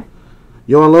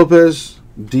 Yohan Lopez,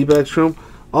 D-backs Chrome.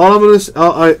 All I'm gonna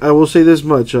I will say this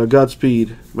much.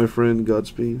 Godspeed, my friend.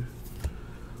 Godspeed.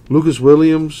 Lucas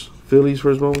Williams, Phillies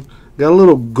first Bowman. Got a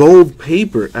little gold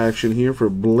paper action here for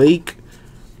Blake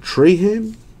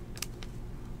Trahan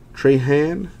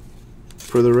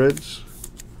for the Reds.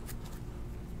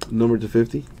 Numbered to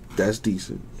 50. That's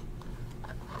decent.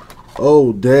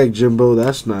 Oh, dag Jimbo,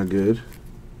 that's not good.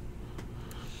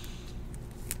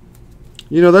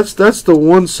 You know, that's the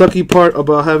one sucky part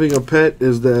about having a pet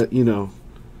is that, you know,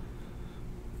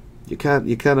 you kind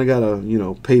of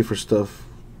gotta, pay for stuff.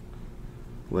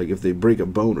 Like if they break a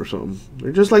bone or something.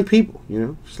 They're just like people,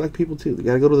 just like people too. They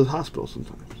gotta go to the hospital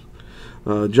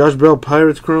sometimes. Josh Bell,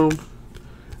 Pirates Chrome.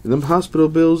 And them hospital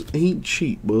bills ain't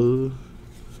cheap, bud.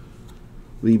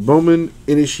 The Bowman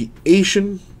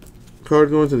Initiation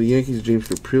card going to the Yankees, James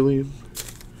Caprillion.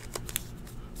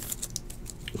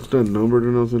 It's not numbered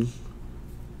or nothing.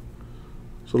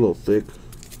 It's a little thick.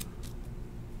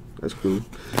 That's cool.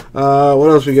 What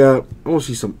else we got? I want to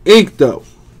see some ink though.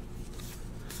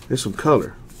 There's some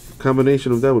color.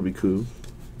 Combination of that would be cool.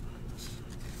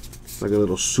 Like a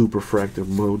little superfractive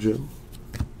mojo.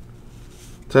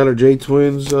 Tyler J.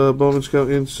 Twins Bowman Scout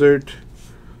insert.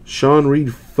 Sean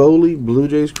Reed Foley, Blue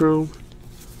Jays Chrome.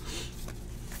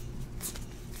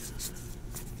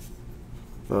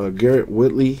 Garrett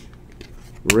Whitley,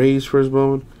 Rays first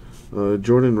Bowman.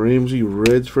 Jordan Ramsey,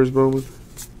 Reds first Bowman.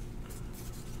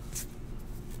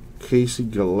 Casey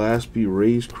Gillespie,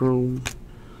 Rays Chrome.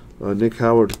 Nick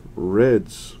Howard,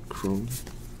 Reds Chrome.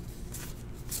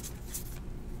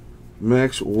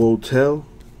 Max Wotel,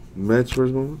 Mets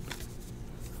first Bowman.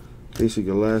 Casey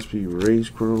Gillespie, Rays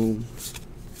Chrome.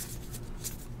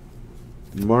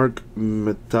 Mark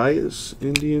Matthias,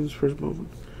 Indians first Bowman.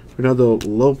 Reynaldo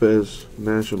Lopez,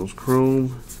 Nationals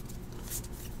Chrome.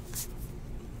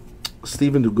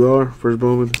 Steven Dugar, first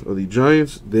Bowman of the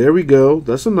Giants. There we go.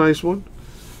 That's a nice one.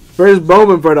 First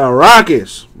Bowman for the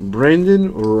Rockies,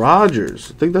 Brendan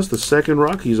Rodgers. I think that's the second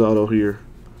Rockies auto here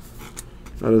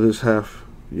out of this half.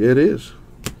 Yeah, it is.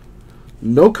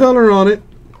 No color on it,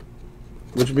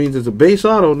 which means it's a base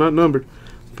auto, not numbered.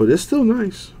 But it's still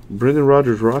nice. Brendan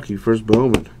Rodgers, Rocky, first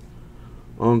Bowman.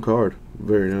 On card.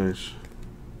 Very nice.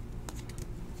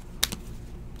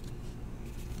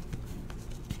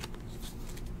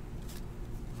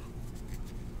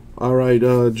 All right,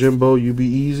 Jimbo, you be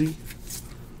easy.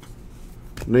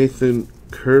 Nathan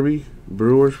Kirby,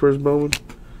 Brewers first Bowman.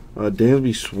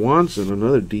 Dansby Swanson,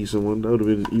 another decent one. That would have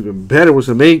been even better with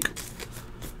some ink.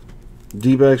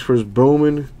 D-backs first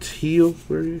Bowman, teal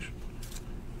variation.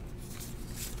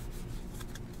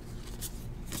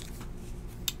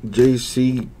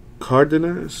 J.C.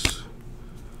 Cardenas,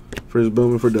 first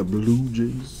Bowman for the Blue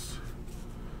Jays.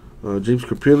 James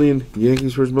Caprillion,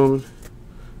 Yankees first Bowman.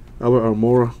 Albert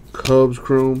Almora, Cubs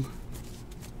chrome.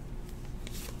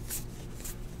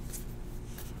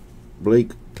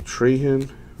 Blake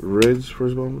Trahan, Reds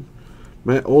first Bowman.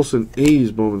 Matt Olson,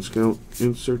 A's Bowman Scout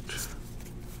insert.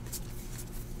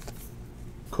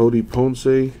 Cody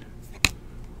Ponce,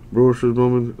 Brewers first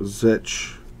Bowman. Zach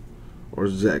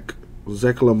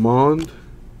Lamond,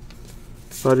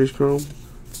 Padres chrome.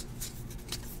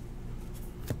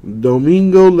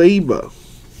 Domingo Leyba,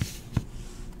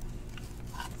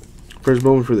 first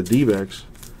Bowman for the D-backs.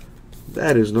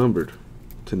 That is numbered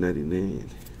to 99.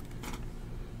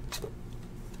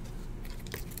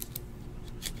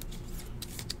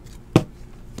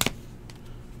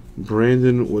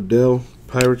 Brandon Waddell,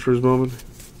 Pirates first Bowman.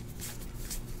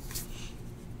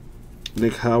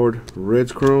 Nick Howard,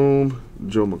 Reds chrome.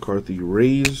 Joe McCarthy,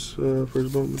 Rays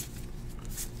first Bowman.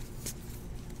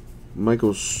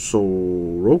 Michael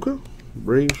Soroka,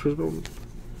 Braves first Bowman.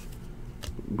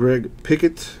 Greg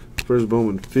Pickett, first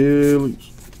Bowman, Phillies.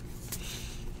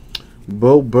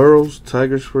 Bo Burrows,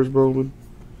 Tigers first Bowman.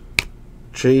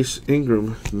 Chase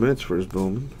Ingram, Mets first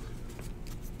Bowman.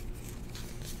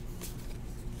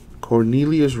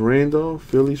 Cornelius Randolph,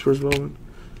 Phillies first Bowman.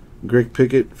 Greg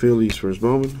Pickett, Phillies first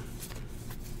Bowman.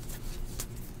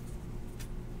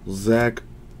 Zach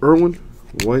Irwin,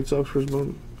 White Sox first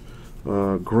Bowman.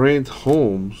 Grant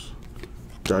Holmes,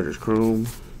 Dodgers chrome.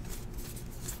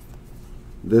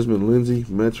 Desmond Lindsay,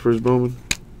 Mets first Bowman.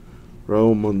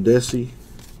 Raul Mondesi,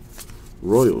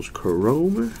 Royals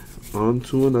chrome. On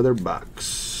to another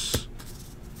box.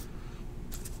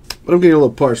 But I'm getting a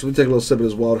little parched. Let me take a little sip of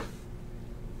this water.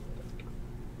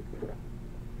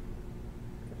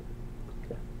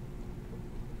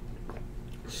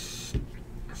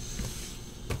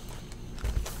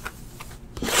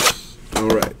 All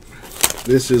right.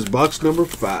 This is box number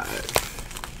 5.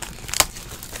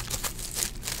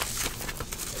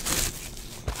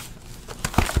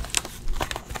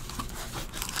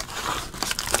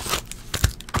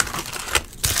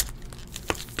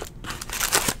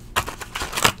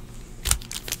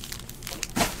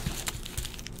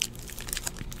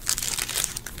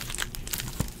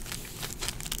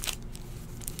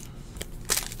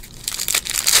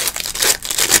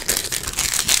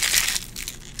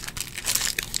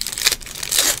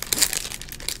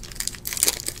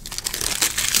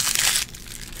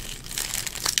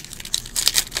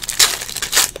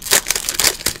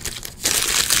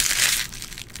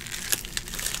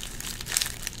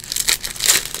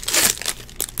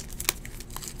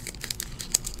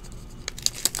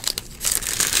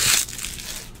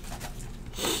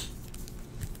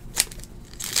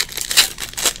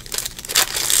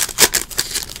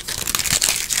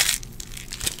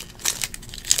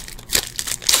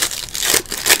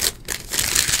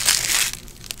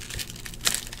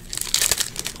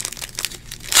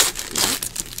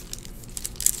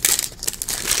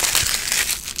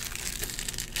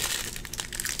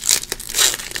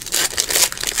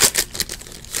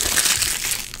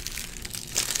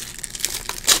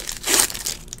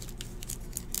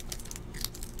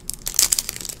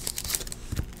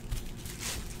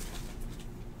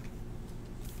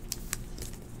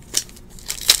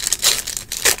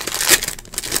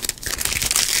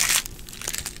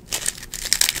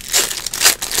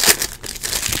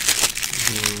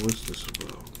 What's this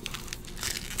about?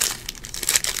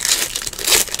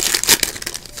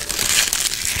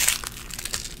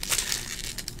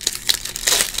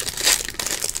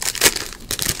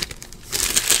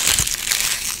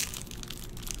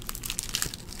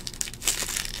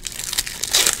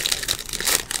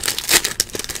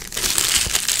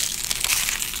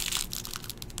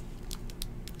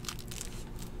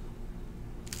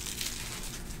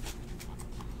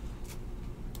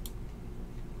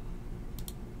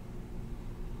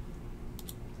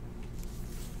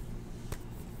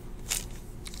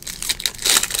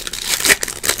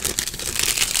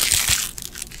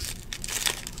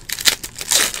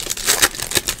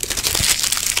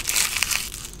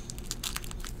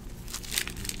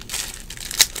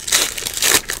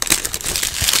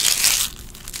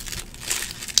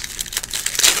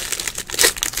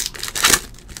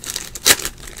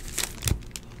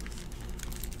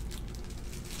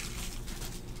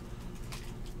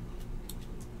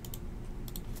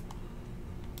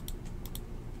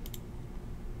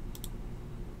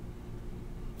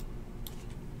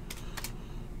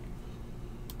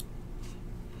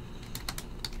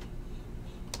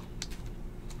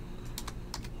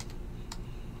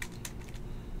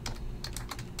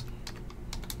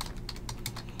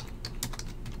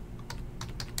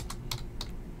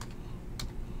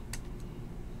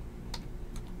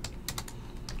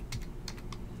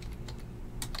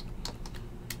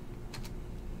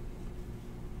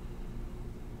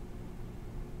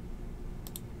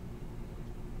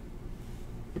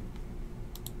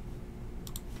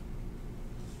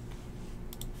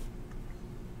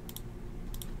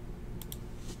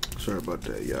 Sorry about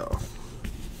that, y'all.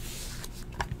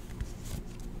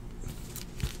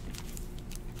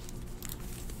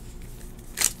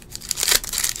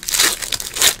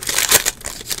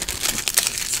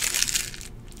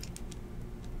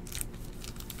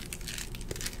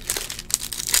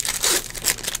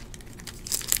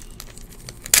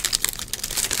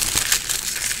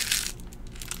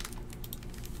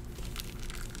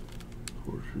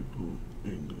 Portugal,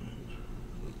 England.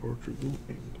 Portugal,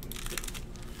 England.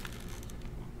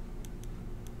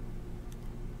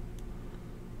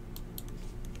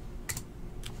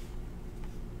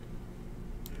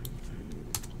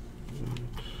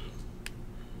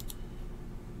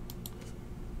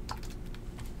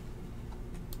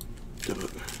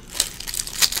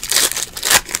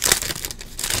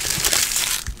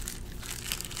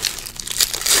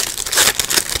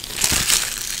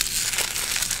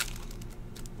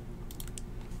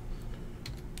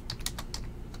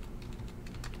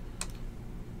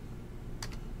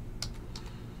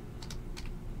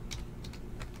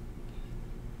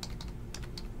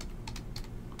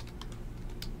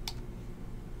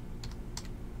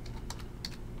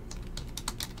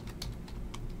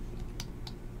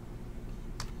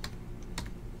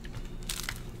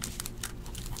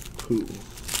 Cool.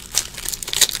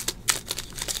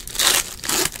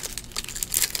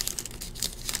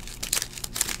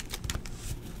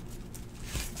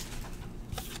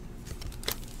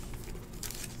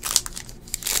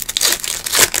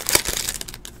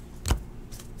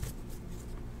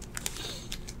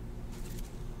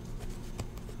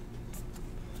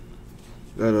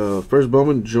 Got first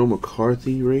Bowman, Joe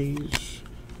McCarthy Rays.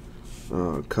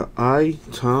 Kai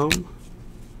Tom,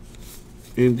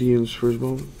 Indians first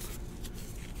Bowman.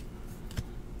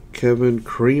 Kevin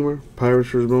Kramer, Pirates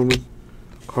first Bowman.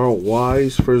 Carl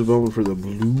Wise first Bowman for the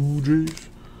Blue Jays.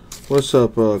 What's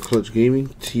up, Clutch Gaming?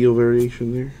 Teal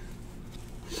variation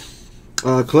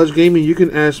there. Clutch Gaming, you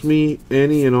can ask me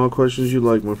any and all questions you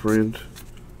like, my friend.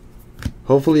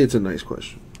 Hopefully it's a nice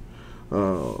question.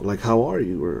 Like, how are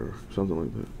you, or something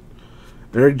like that.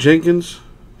 Eric Jenkins,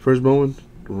 first Bowman,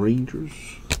 Rangers.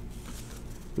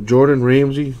 Jordan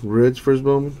Ramsey, Reds first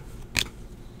Bowman.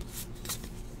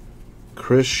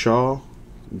 Chris Shaw,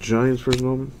 Giants first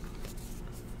Bowman.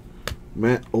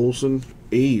 Matt Olson,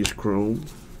 A's Chrome.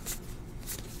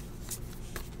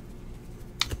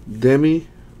 Demi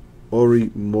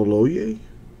Orimoloye,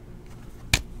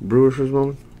 Brewers first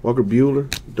Bowman. Walker Buehler,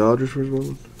 Dodgers first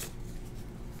Bowman.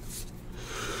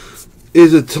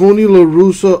 Is a Tony La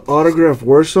Russa autograph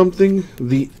worth something?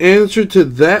 The answer to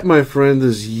that, my friend,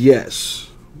 is yes.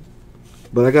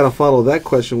 But I got to follow that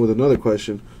question with another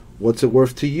question. What's it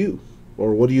worth to you?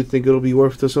 Or what do you think it'll be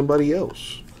worth to somebody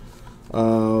else?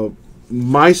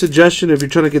 My suggestion, if you're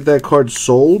trying to get that card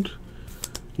sold,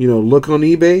 look on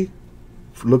eBay.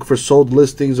 Look for sold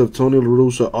listings of Tony La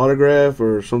Russa autograph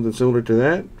or something similar to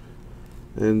that.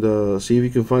 And see if you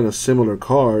can find a similar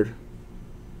card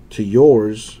to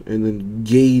yours, and then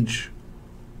gauge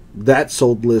that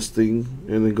sold listing,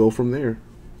 and then go from there.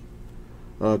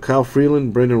 Kyle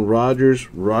Freeland, Brendan Rodgers,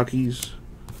 Rockies,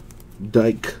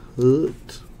 Dyke Hood.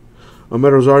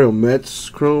 Ahmed Rosario, Mets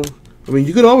Chrome. I mean,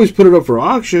 you could always put it up for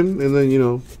auction, and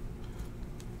then,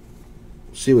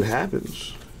 see what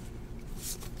happens.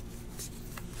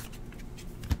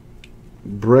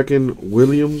 Brecken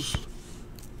Williams,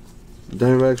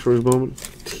 Diamondbacks first Bowman,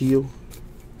 Teal.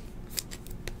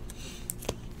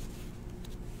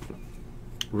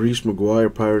 Reese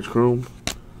McGuire, Pirates Chrome.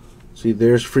 See,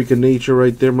 there's freaking nature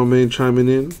right there, my man chiming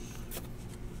in.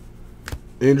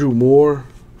 Andrew Moore,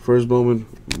 first Bowman,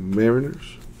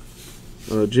 Mariners.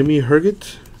 Jimmy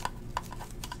Herget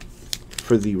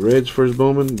for the Reds, first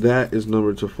Bowman. That is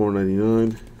numbered to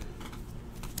 499.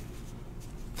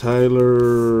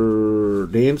 Tyler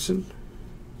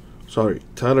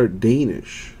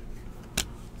Danish,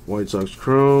 White Sox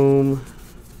Chrome.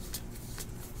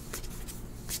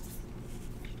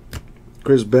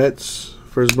 Chris Betts,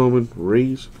 first Bowman,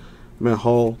 Rays. Matt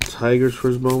Hall, Tigers,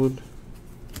 first Bowman.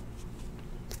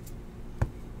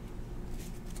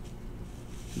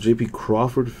 J.P.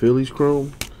 Crawford, Phillies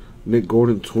Chrome. Nick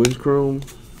Gordon, Twins Chrome.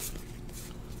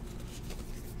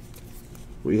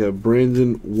 We have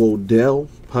Brandon Wodell,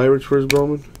 Pirates first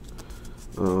Bowman.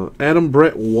 Adam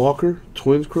Brett Walker,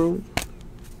 Twins Chrome.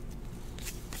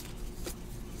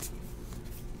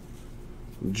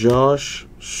 Josh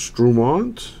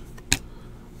Strumont,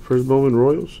 first Bowman,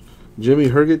 Royals. Jimmy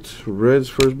Herget, Reds,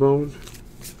 first Bowman.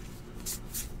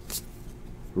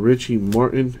 Richie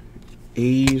Martin,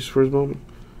 A's, first Bowman.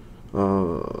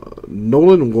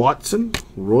 Nolan Watson,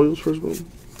 Royals, first Bowman.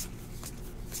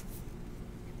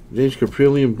 James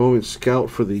Caprillion, Bowman Scout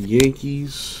for the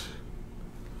Yankees.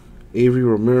 Avery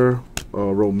Romero,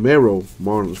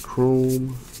 Marlins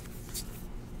Chrome.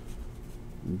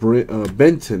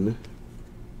 Benton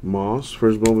Moss,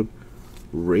 first Bowman,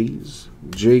 Rays.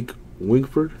 Jake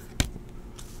Winkford,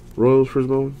 Royals, first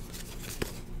Bowman.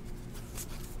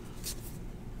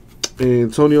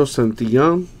 Antonio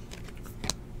Santillan,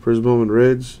 first Bowman,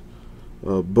 Reds.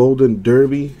 Bolden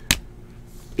Derby,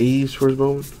 A's, first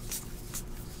Bowman.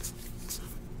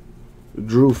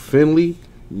 Drew Finley,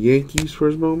 Yankees,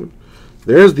 first Bowman.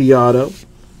 There's the auto,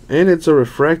 and it's a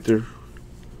refractor.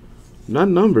 Not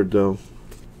numbered, though.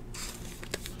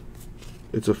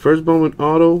 It's a first Bowman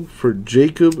auto for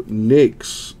Jacob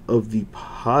Nix of the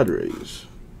Padres.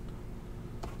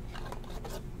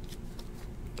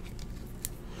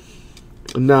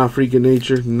 Nah, freaking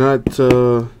nature. Not,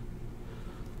 no,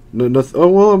 nothing. Oh,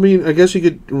 well, I mean, I guess you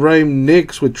could rhyme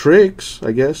Nix with tricks,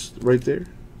 I guess, right there.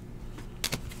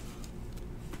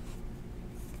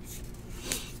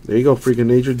 There you go, freaking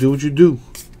nature. Do what you do.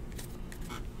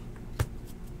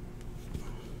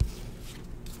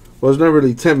 Well, it's not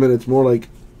really 10 minutes, more like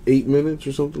 8 minutes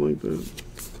or something like that.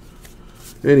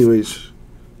 Anyways,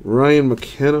 Ryan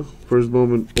McKenna, first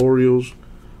Bowman, Orioles.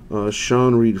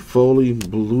 Sean Reed Foley,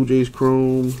 Blue Jays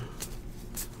Chrome.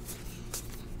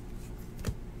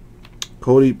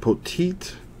 Cody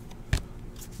Poteet,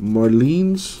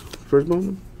 Marlins, first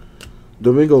Bowman.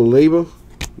 Domingo Leyba,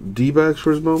 D-backs,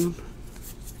 first Bowman.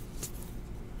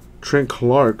 Trent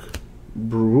Clark,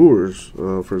 Brewers,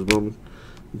 first Bowman.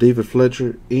 David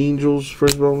Fletcher, Angels,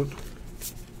 first Bowman.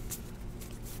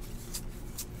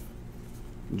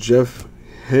 Jeff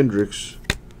Hendricks,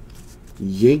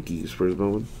 Yankees, first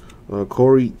Bowman.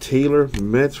 Corey Taylor,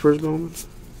 Mets, first Bowman.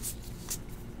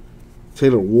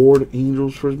 Taylor Ward,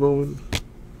 Angels, first Bowman.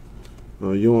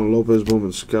 Yohan Lopez,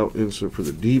 Bowman Scout insert for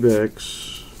the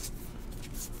D-backs.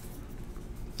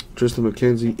 Tristan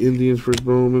McKenzie, Indians, first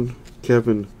Bowman.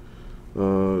 Kevin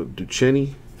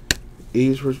Duchenne,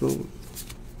 A's, first Bowman.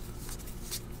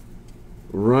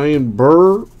 Ryan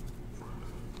Burr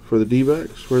for the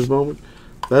D-backs, first Bowman.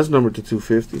 That's numbered to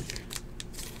 250.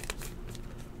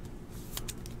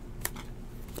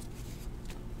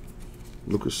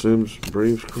 Lucas Sims,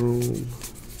 Braves Chrome.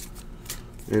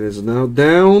 And it's now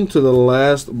down to the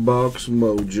last box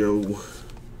mojo.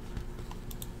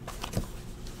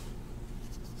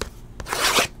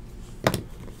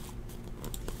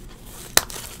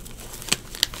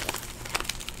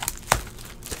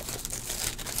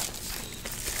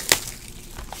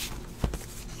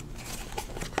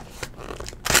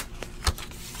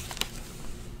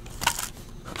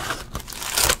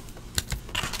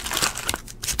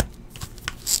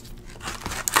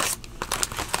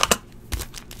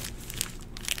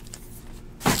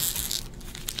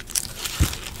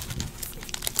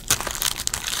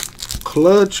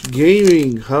 Clutch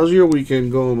Gaming, how's your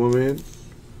weekend going, my man?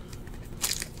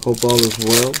 Hope all is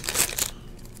well.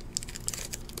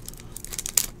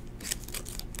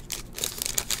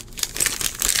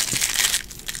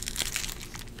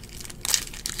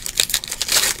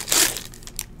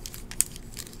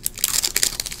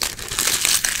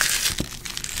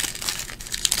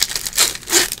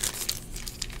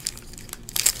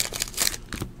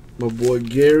 My boy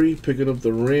Gary picking up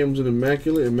the Rams and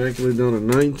Immaculate. Immaculate down to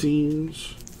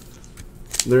 19s.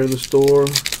 They're in the store.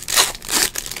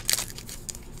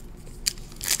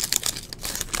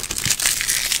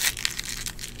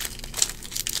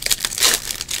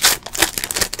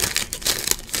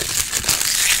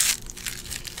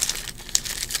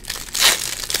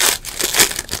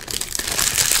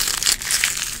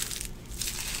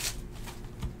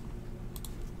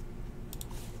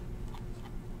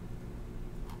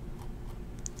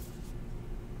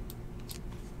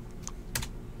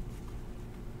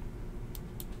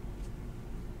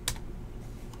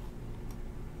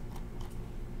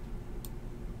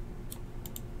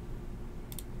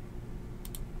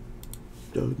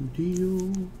 Done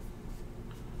deal.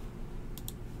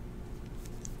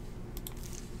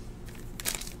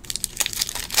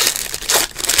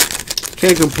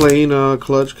 Can't complain,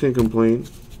 Clutch, can't complain.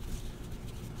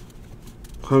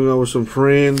 Hung out with some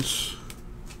friends.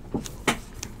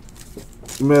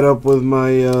 Met up with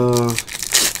my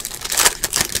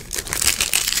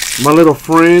my little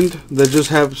friend that just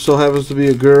so happens to be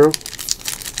a girl.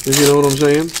 If you know what I'm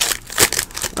saying.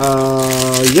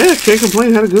 Yeah, can't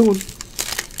complain, had a good one.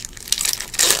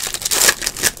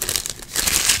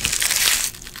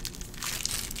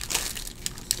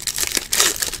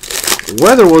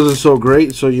 Weather wasn't so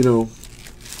great, so you know,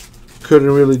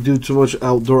 couldn't really do too much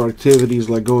outdoor activities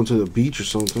like going to the beach or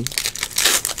something.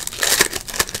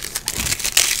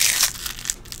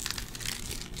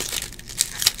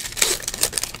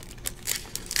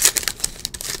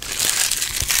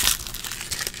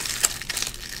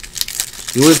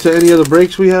 You went to any other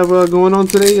breaks we have going on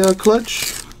today,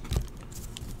 Clutch?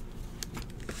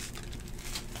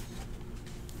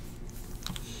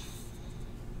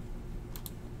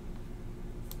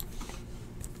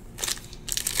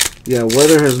 Yeah,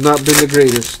 weather has not been the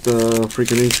greatest,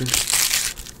 freaking nature.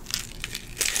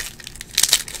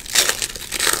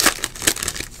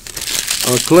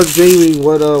 Clutch Gaming,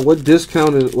 what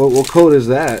discount is, what code is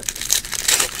that?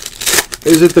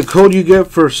 Is it the code you get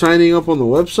for signing up on the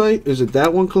website? Is it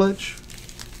that one, Clutch?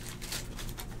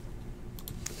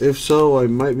 If so, I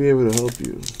might be able to help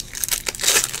you.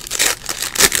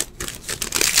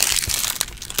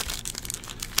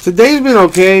 Today's been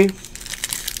okay.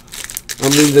 I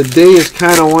mean, the day is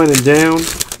kind of winding down,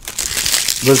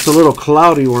 but it's a little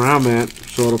cloudy where I'm at,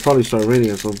 so it'll probably start raining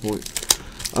at some point.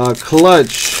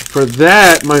 Clutch, for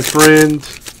that, my friend,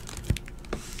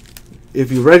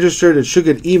 if you registered, it should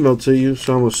get emailed to you,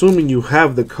 so I'm assuming you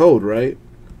have the code, right?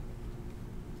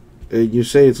 And you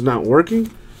say it's not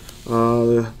working?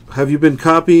 Have you been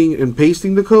copying and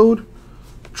pasting the code?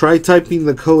 Try typing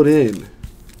the code in.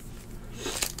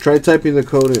 Try typing the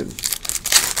code in.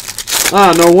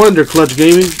 Ah, no wonder, Clutch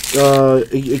Gaming.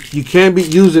 You can't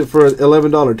use it for an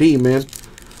 $11 team, man.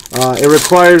 It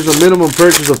requires a minimum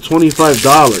purchase of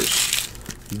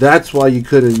 $25. That's why you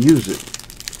couldn't use it.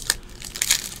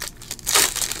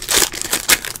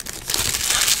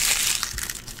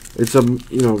 It's a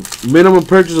minimum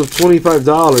purchase of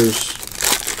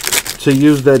 $25 to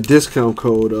use that discount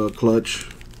code, Clutch.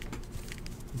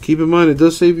 Keep in mind, it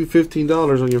does save you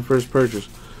 $15 on your first purchase,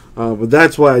 but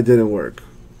that's why it didn't work.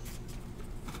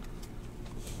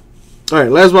 All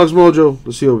right, last box mojo.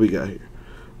 Let's see what we got here.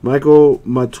 Michael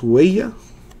Matuella,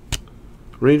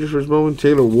 Rangers first Bowman.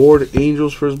 Taylor Ward,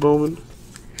 Angels first Bowman.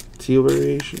 Teal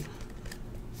variation.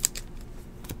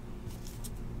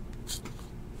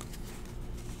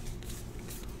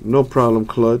 No problem,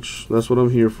 Clutch. That's what I'm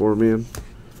here for, man.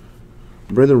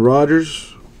 Brendan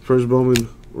Rodgers, first Bowman,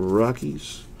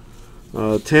 Rockies.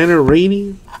 Tanner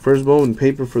Rainey, first Bowman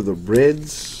paper for the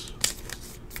Reds.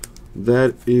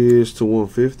 That is to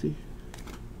 150.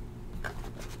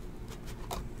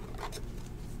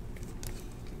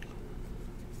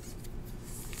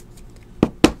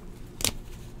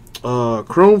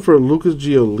 Chrome for Lucas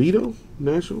Giolito,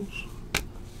 Nationals.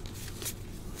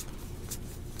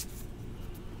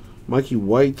 Mikey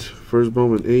White, first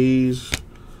Bowman A's.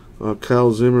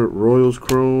 Kyle Zimmer, Royals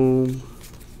Chrome.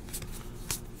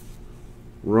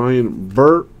 Ryan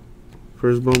Burt,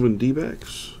 first Bowman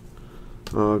D-backs.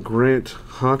 Grant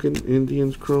Hawken,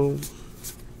 Indians Chrome.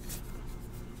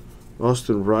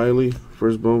 Austin Riley,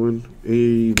 first Bowman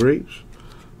A Braves.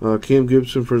 Cam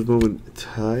Gibson, first Bowman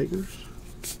Tigers.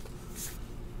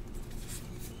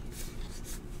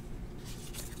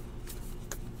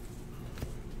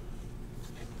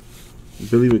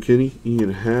 Billy McKinney,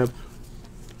 Ian Happ,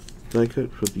 die cut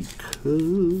for the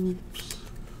Cubs.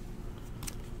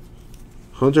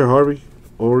 Hunter Harvey,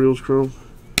 Orioles Chrome.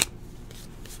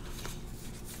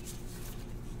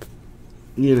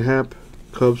 Ian Happ,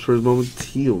 Cubs first Bowman,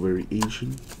 teal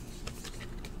variation.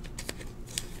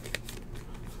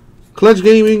 Clutch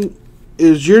Gaming,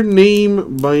 is your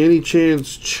name by any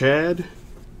chance Chad?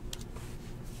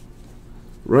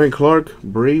 Ryan Clark,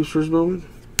 Braves first Bowman.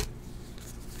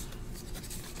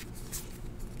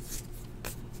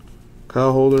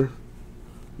 Kyle Holder,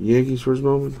 Yankees first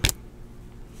Bowman.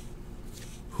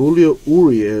 Julio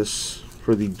Urias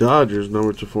for the Dodgers,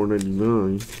 number to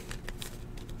 499.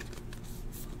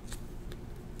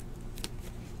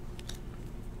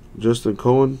 Justin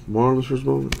Cohen, Marlins first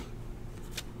Bowman.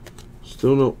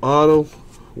 Still no auto.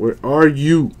 Where are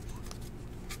you?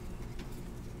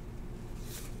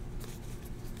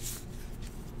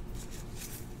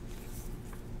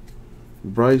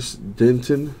 Bryce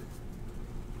Denton,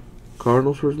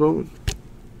 Cardinals first Bowman.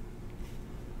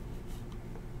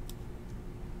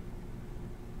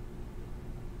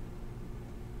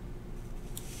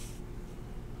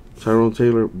 Tyrone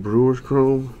Taylor, Brewers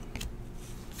Chrome.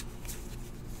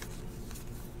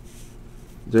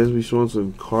 Dansby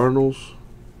Swanson, Cardinals.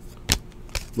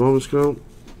 Bowman Scout.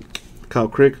 Kyle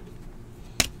Crick,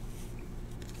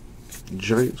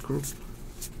 Giants Chrome.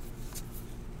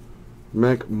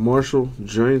 Mac Marshall,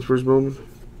 Giants first Bowman.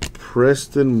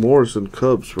 Preston Morrison,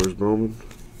 Cubs first Bowman.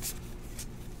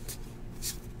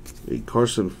 A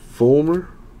Carson Fulmer,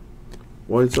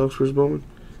 White Sox first Bowman.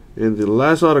 And the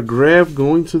last autograph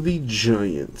going to the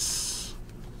Giants.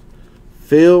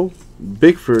 Phil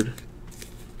Bickford,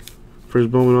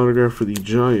 first Bowman autograph for the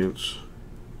Giants.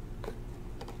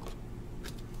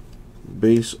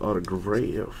 Base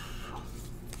autograph.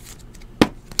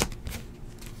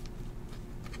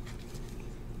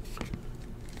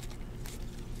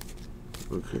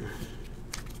 Okay.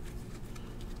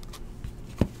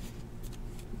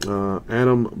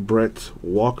 Adam Brett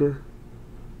Walker.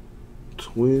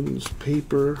 Twins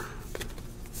paper.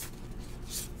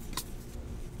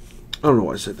 I don't know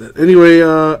why I said that. Anyway,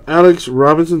 Alex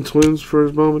Robinson, Twins for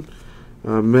his moment.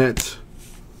 Matt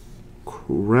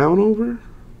Crownover,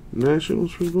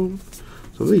 Nationals for his moment.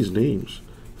 Some of these names.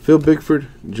 Phil Bickford,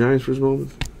 Giants for his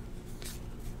moment.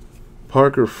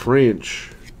 Parker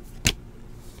French,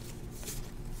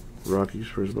 Rockies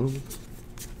for his moment.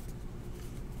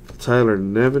 Tyler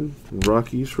Nevin,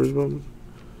 Rockies for his moment.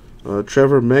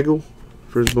 Trevor Megal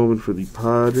for his moment for the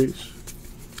Padres.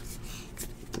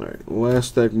 Alright, last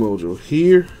stack mojo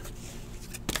here.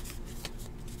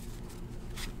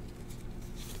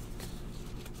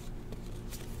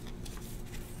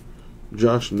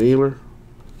 Josh Naylor,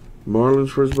 Marlins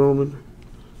for his moment.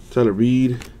 Tyler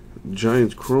Reed,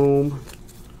 Giants Chrome.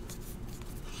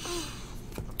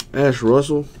 Ash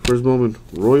Russell for his moment,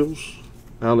 Royals.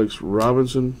 Alex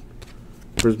Robinson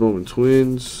for his moment,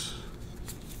 Twins.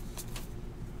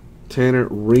 Tanner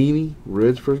Rainey,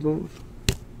 Reds for his moment.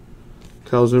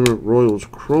 Kyle Zimmer, Royals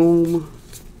Chrome.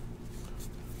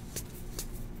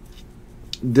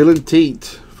 Dylan Tate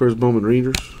for his moment,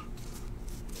 Rangers.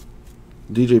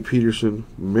 DJ Peterson,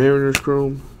 Mariners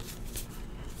Chrome.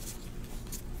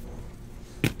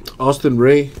 Austin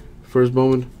Ray for his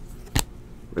moment,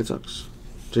 Red Sox.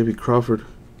 JP Crawford,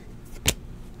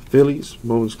 Phillies,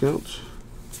 moment Scouts.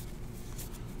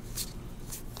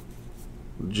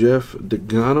 Jeff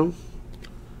Degano,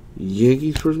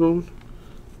 Yankees for his moment.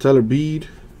 Tyler Beede,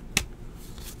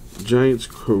 Giants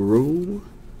Chrome.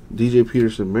 DJ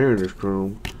Peterson, Mariners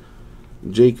Chrome.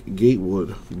 Jake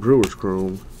Gatewood, Brewers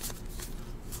Chrome.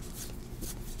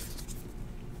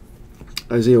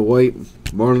 Isaiah White,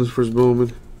 Marlins for his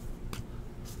moment.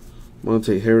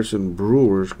 Monte Harrison,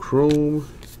 Brewers Chrome.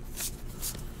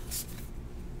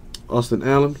 Austin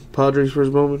Allen, Padres for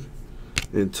his moment.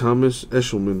 And Thomas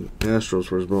Eshelman, Astros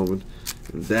for his moment.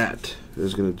 And that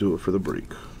is going to do it for the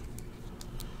break.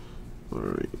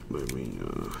 Alright, let me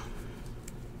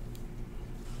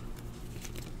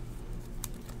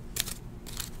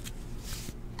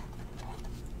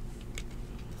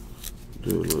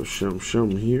do a little shum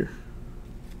here.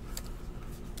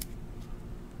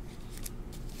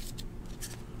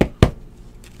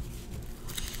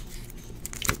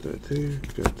 Got that there,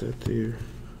 got that there.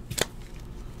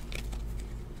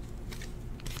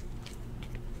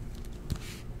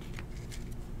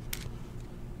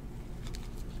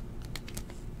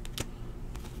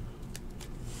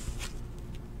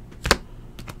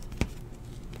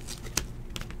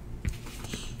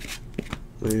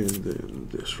 And then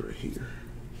this right here.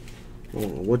 I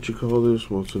don't know what you call this.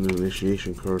 Well, it's an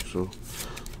initiation card, so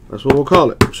that's what we'll call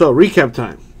it. So, recap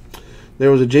time. There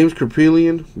was a James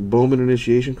Kirpilian Bowman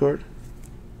initiation card.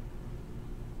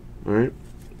 Alright.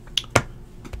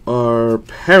 Our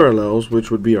parallels, which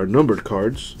would be our numbered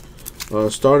cards.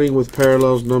 Starting with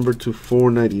parallels numbered to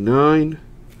 499.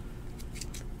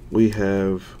 We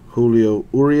have Julio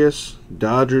Urias,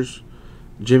 Dodgers.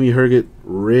 Jimmy Herget,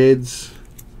 Reds.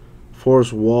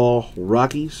 Forrest Wall,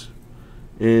 Rockies.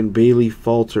 And Bailey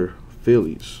Falter,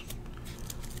 Phillies.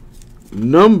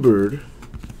 Numbered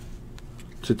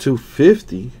to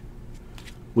 250,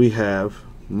 we have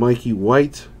Mikey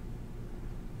White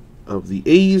of the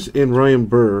A's and Ryan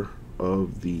Burr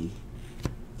of the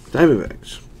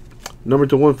Diamondbacks. Numbered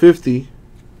to 150,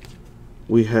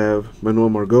 we have Manuel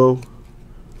Margot,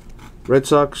 Red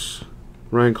Sox,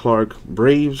 Ryan Clark,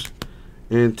 Braves,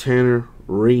 and Tanner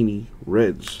Rainey,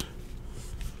 Reds.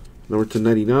 Number to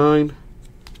 99,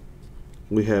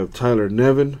 we have Tyler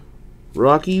Nevin,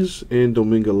 Rockies, and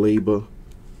Domingo Leyba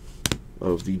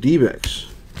of the D-backs.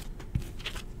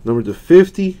 Number to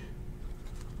 50,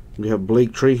 we have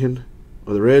Blake Trahan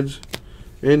of the Reds.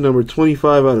 And number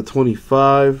 25 out of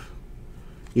 25,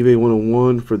 eBay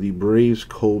 101 for the Braves,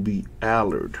 Colby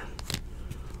Allard.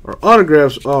 Our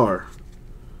autographs are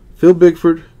Phil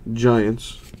Bickford,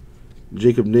 Giants.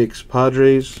 Jacob Nix,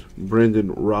 Padres.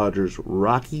 Brendan Rodgers,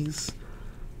 Rockies.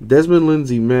 Desmond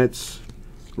Lindsay, Mets.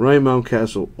 Ryan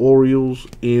Mountcastle, Orioles.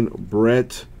 And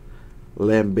Brett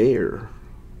Lambert,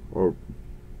 or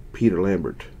Peter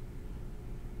Lambert,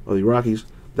 of the Rockies.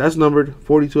 That's numbered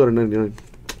 42 out of 99.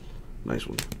 Nice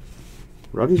one.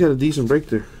 Rockies had a decent break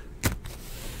there.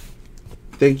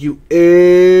 Thank you,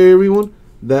 everyone.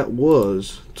 That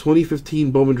was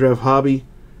 2015 Bowman Draft Hobby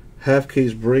half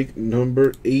case break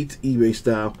number 8 eBay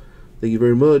style. Thank you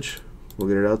very much. We'll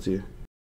get it out to you.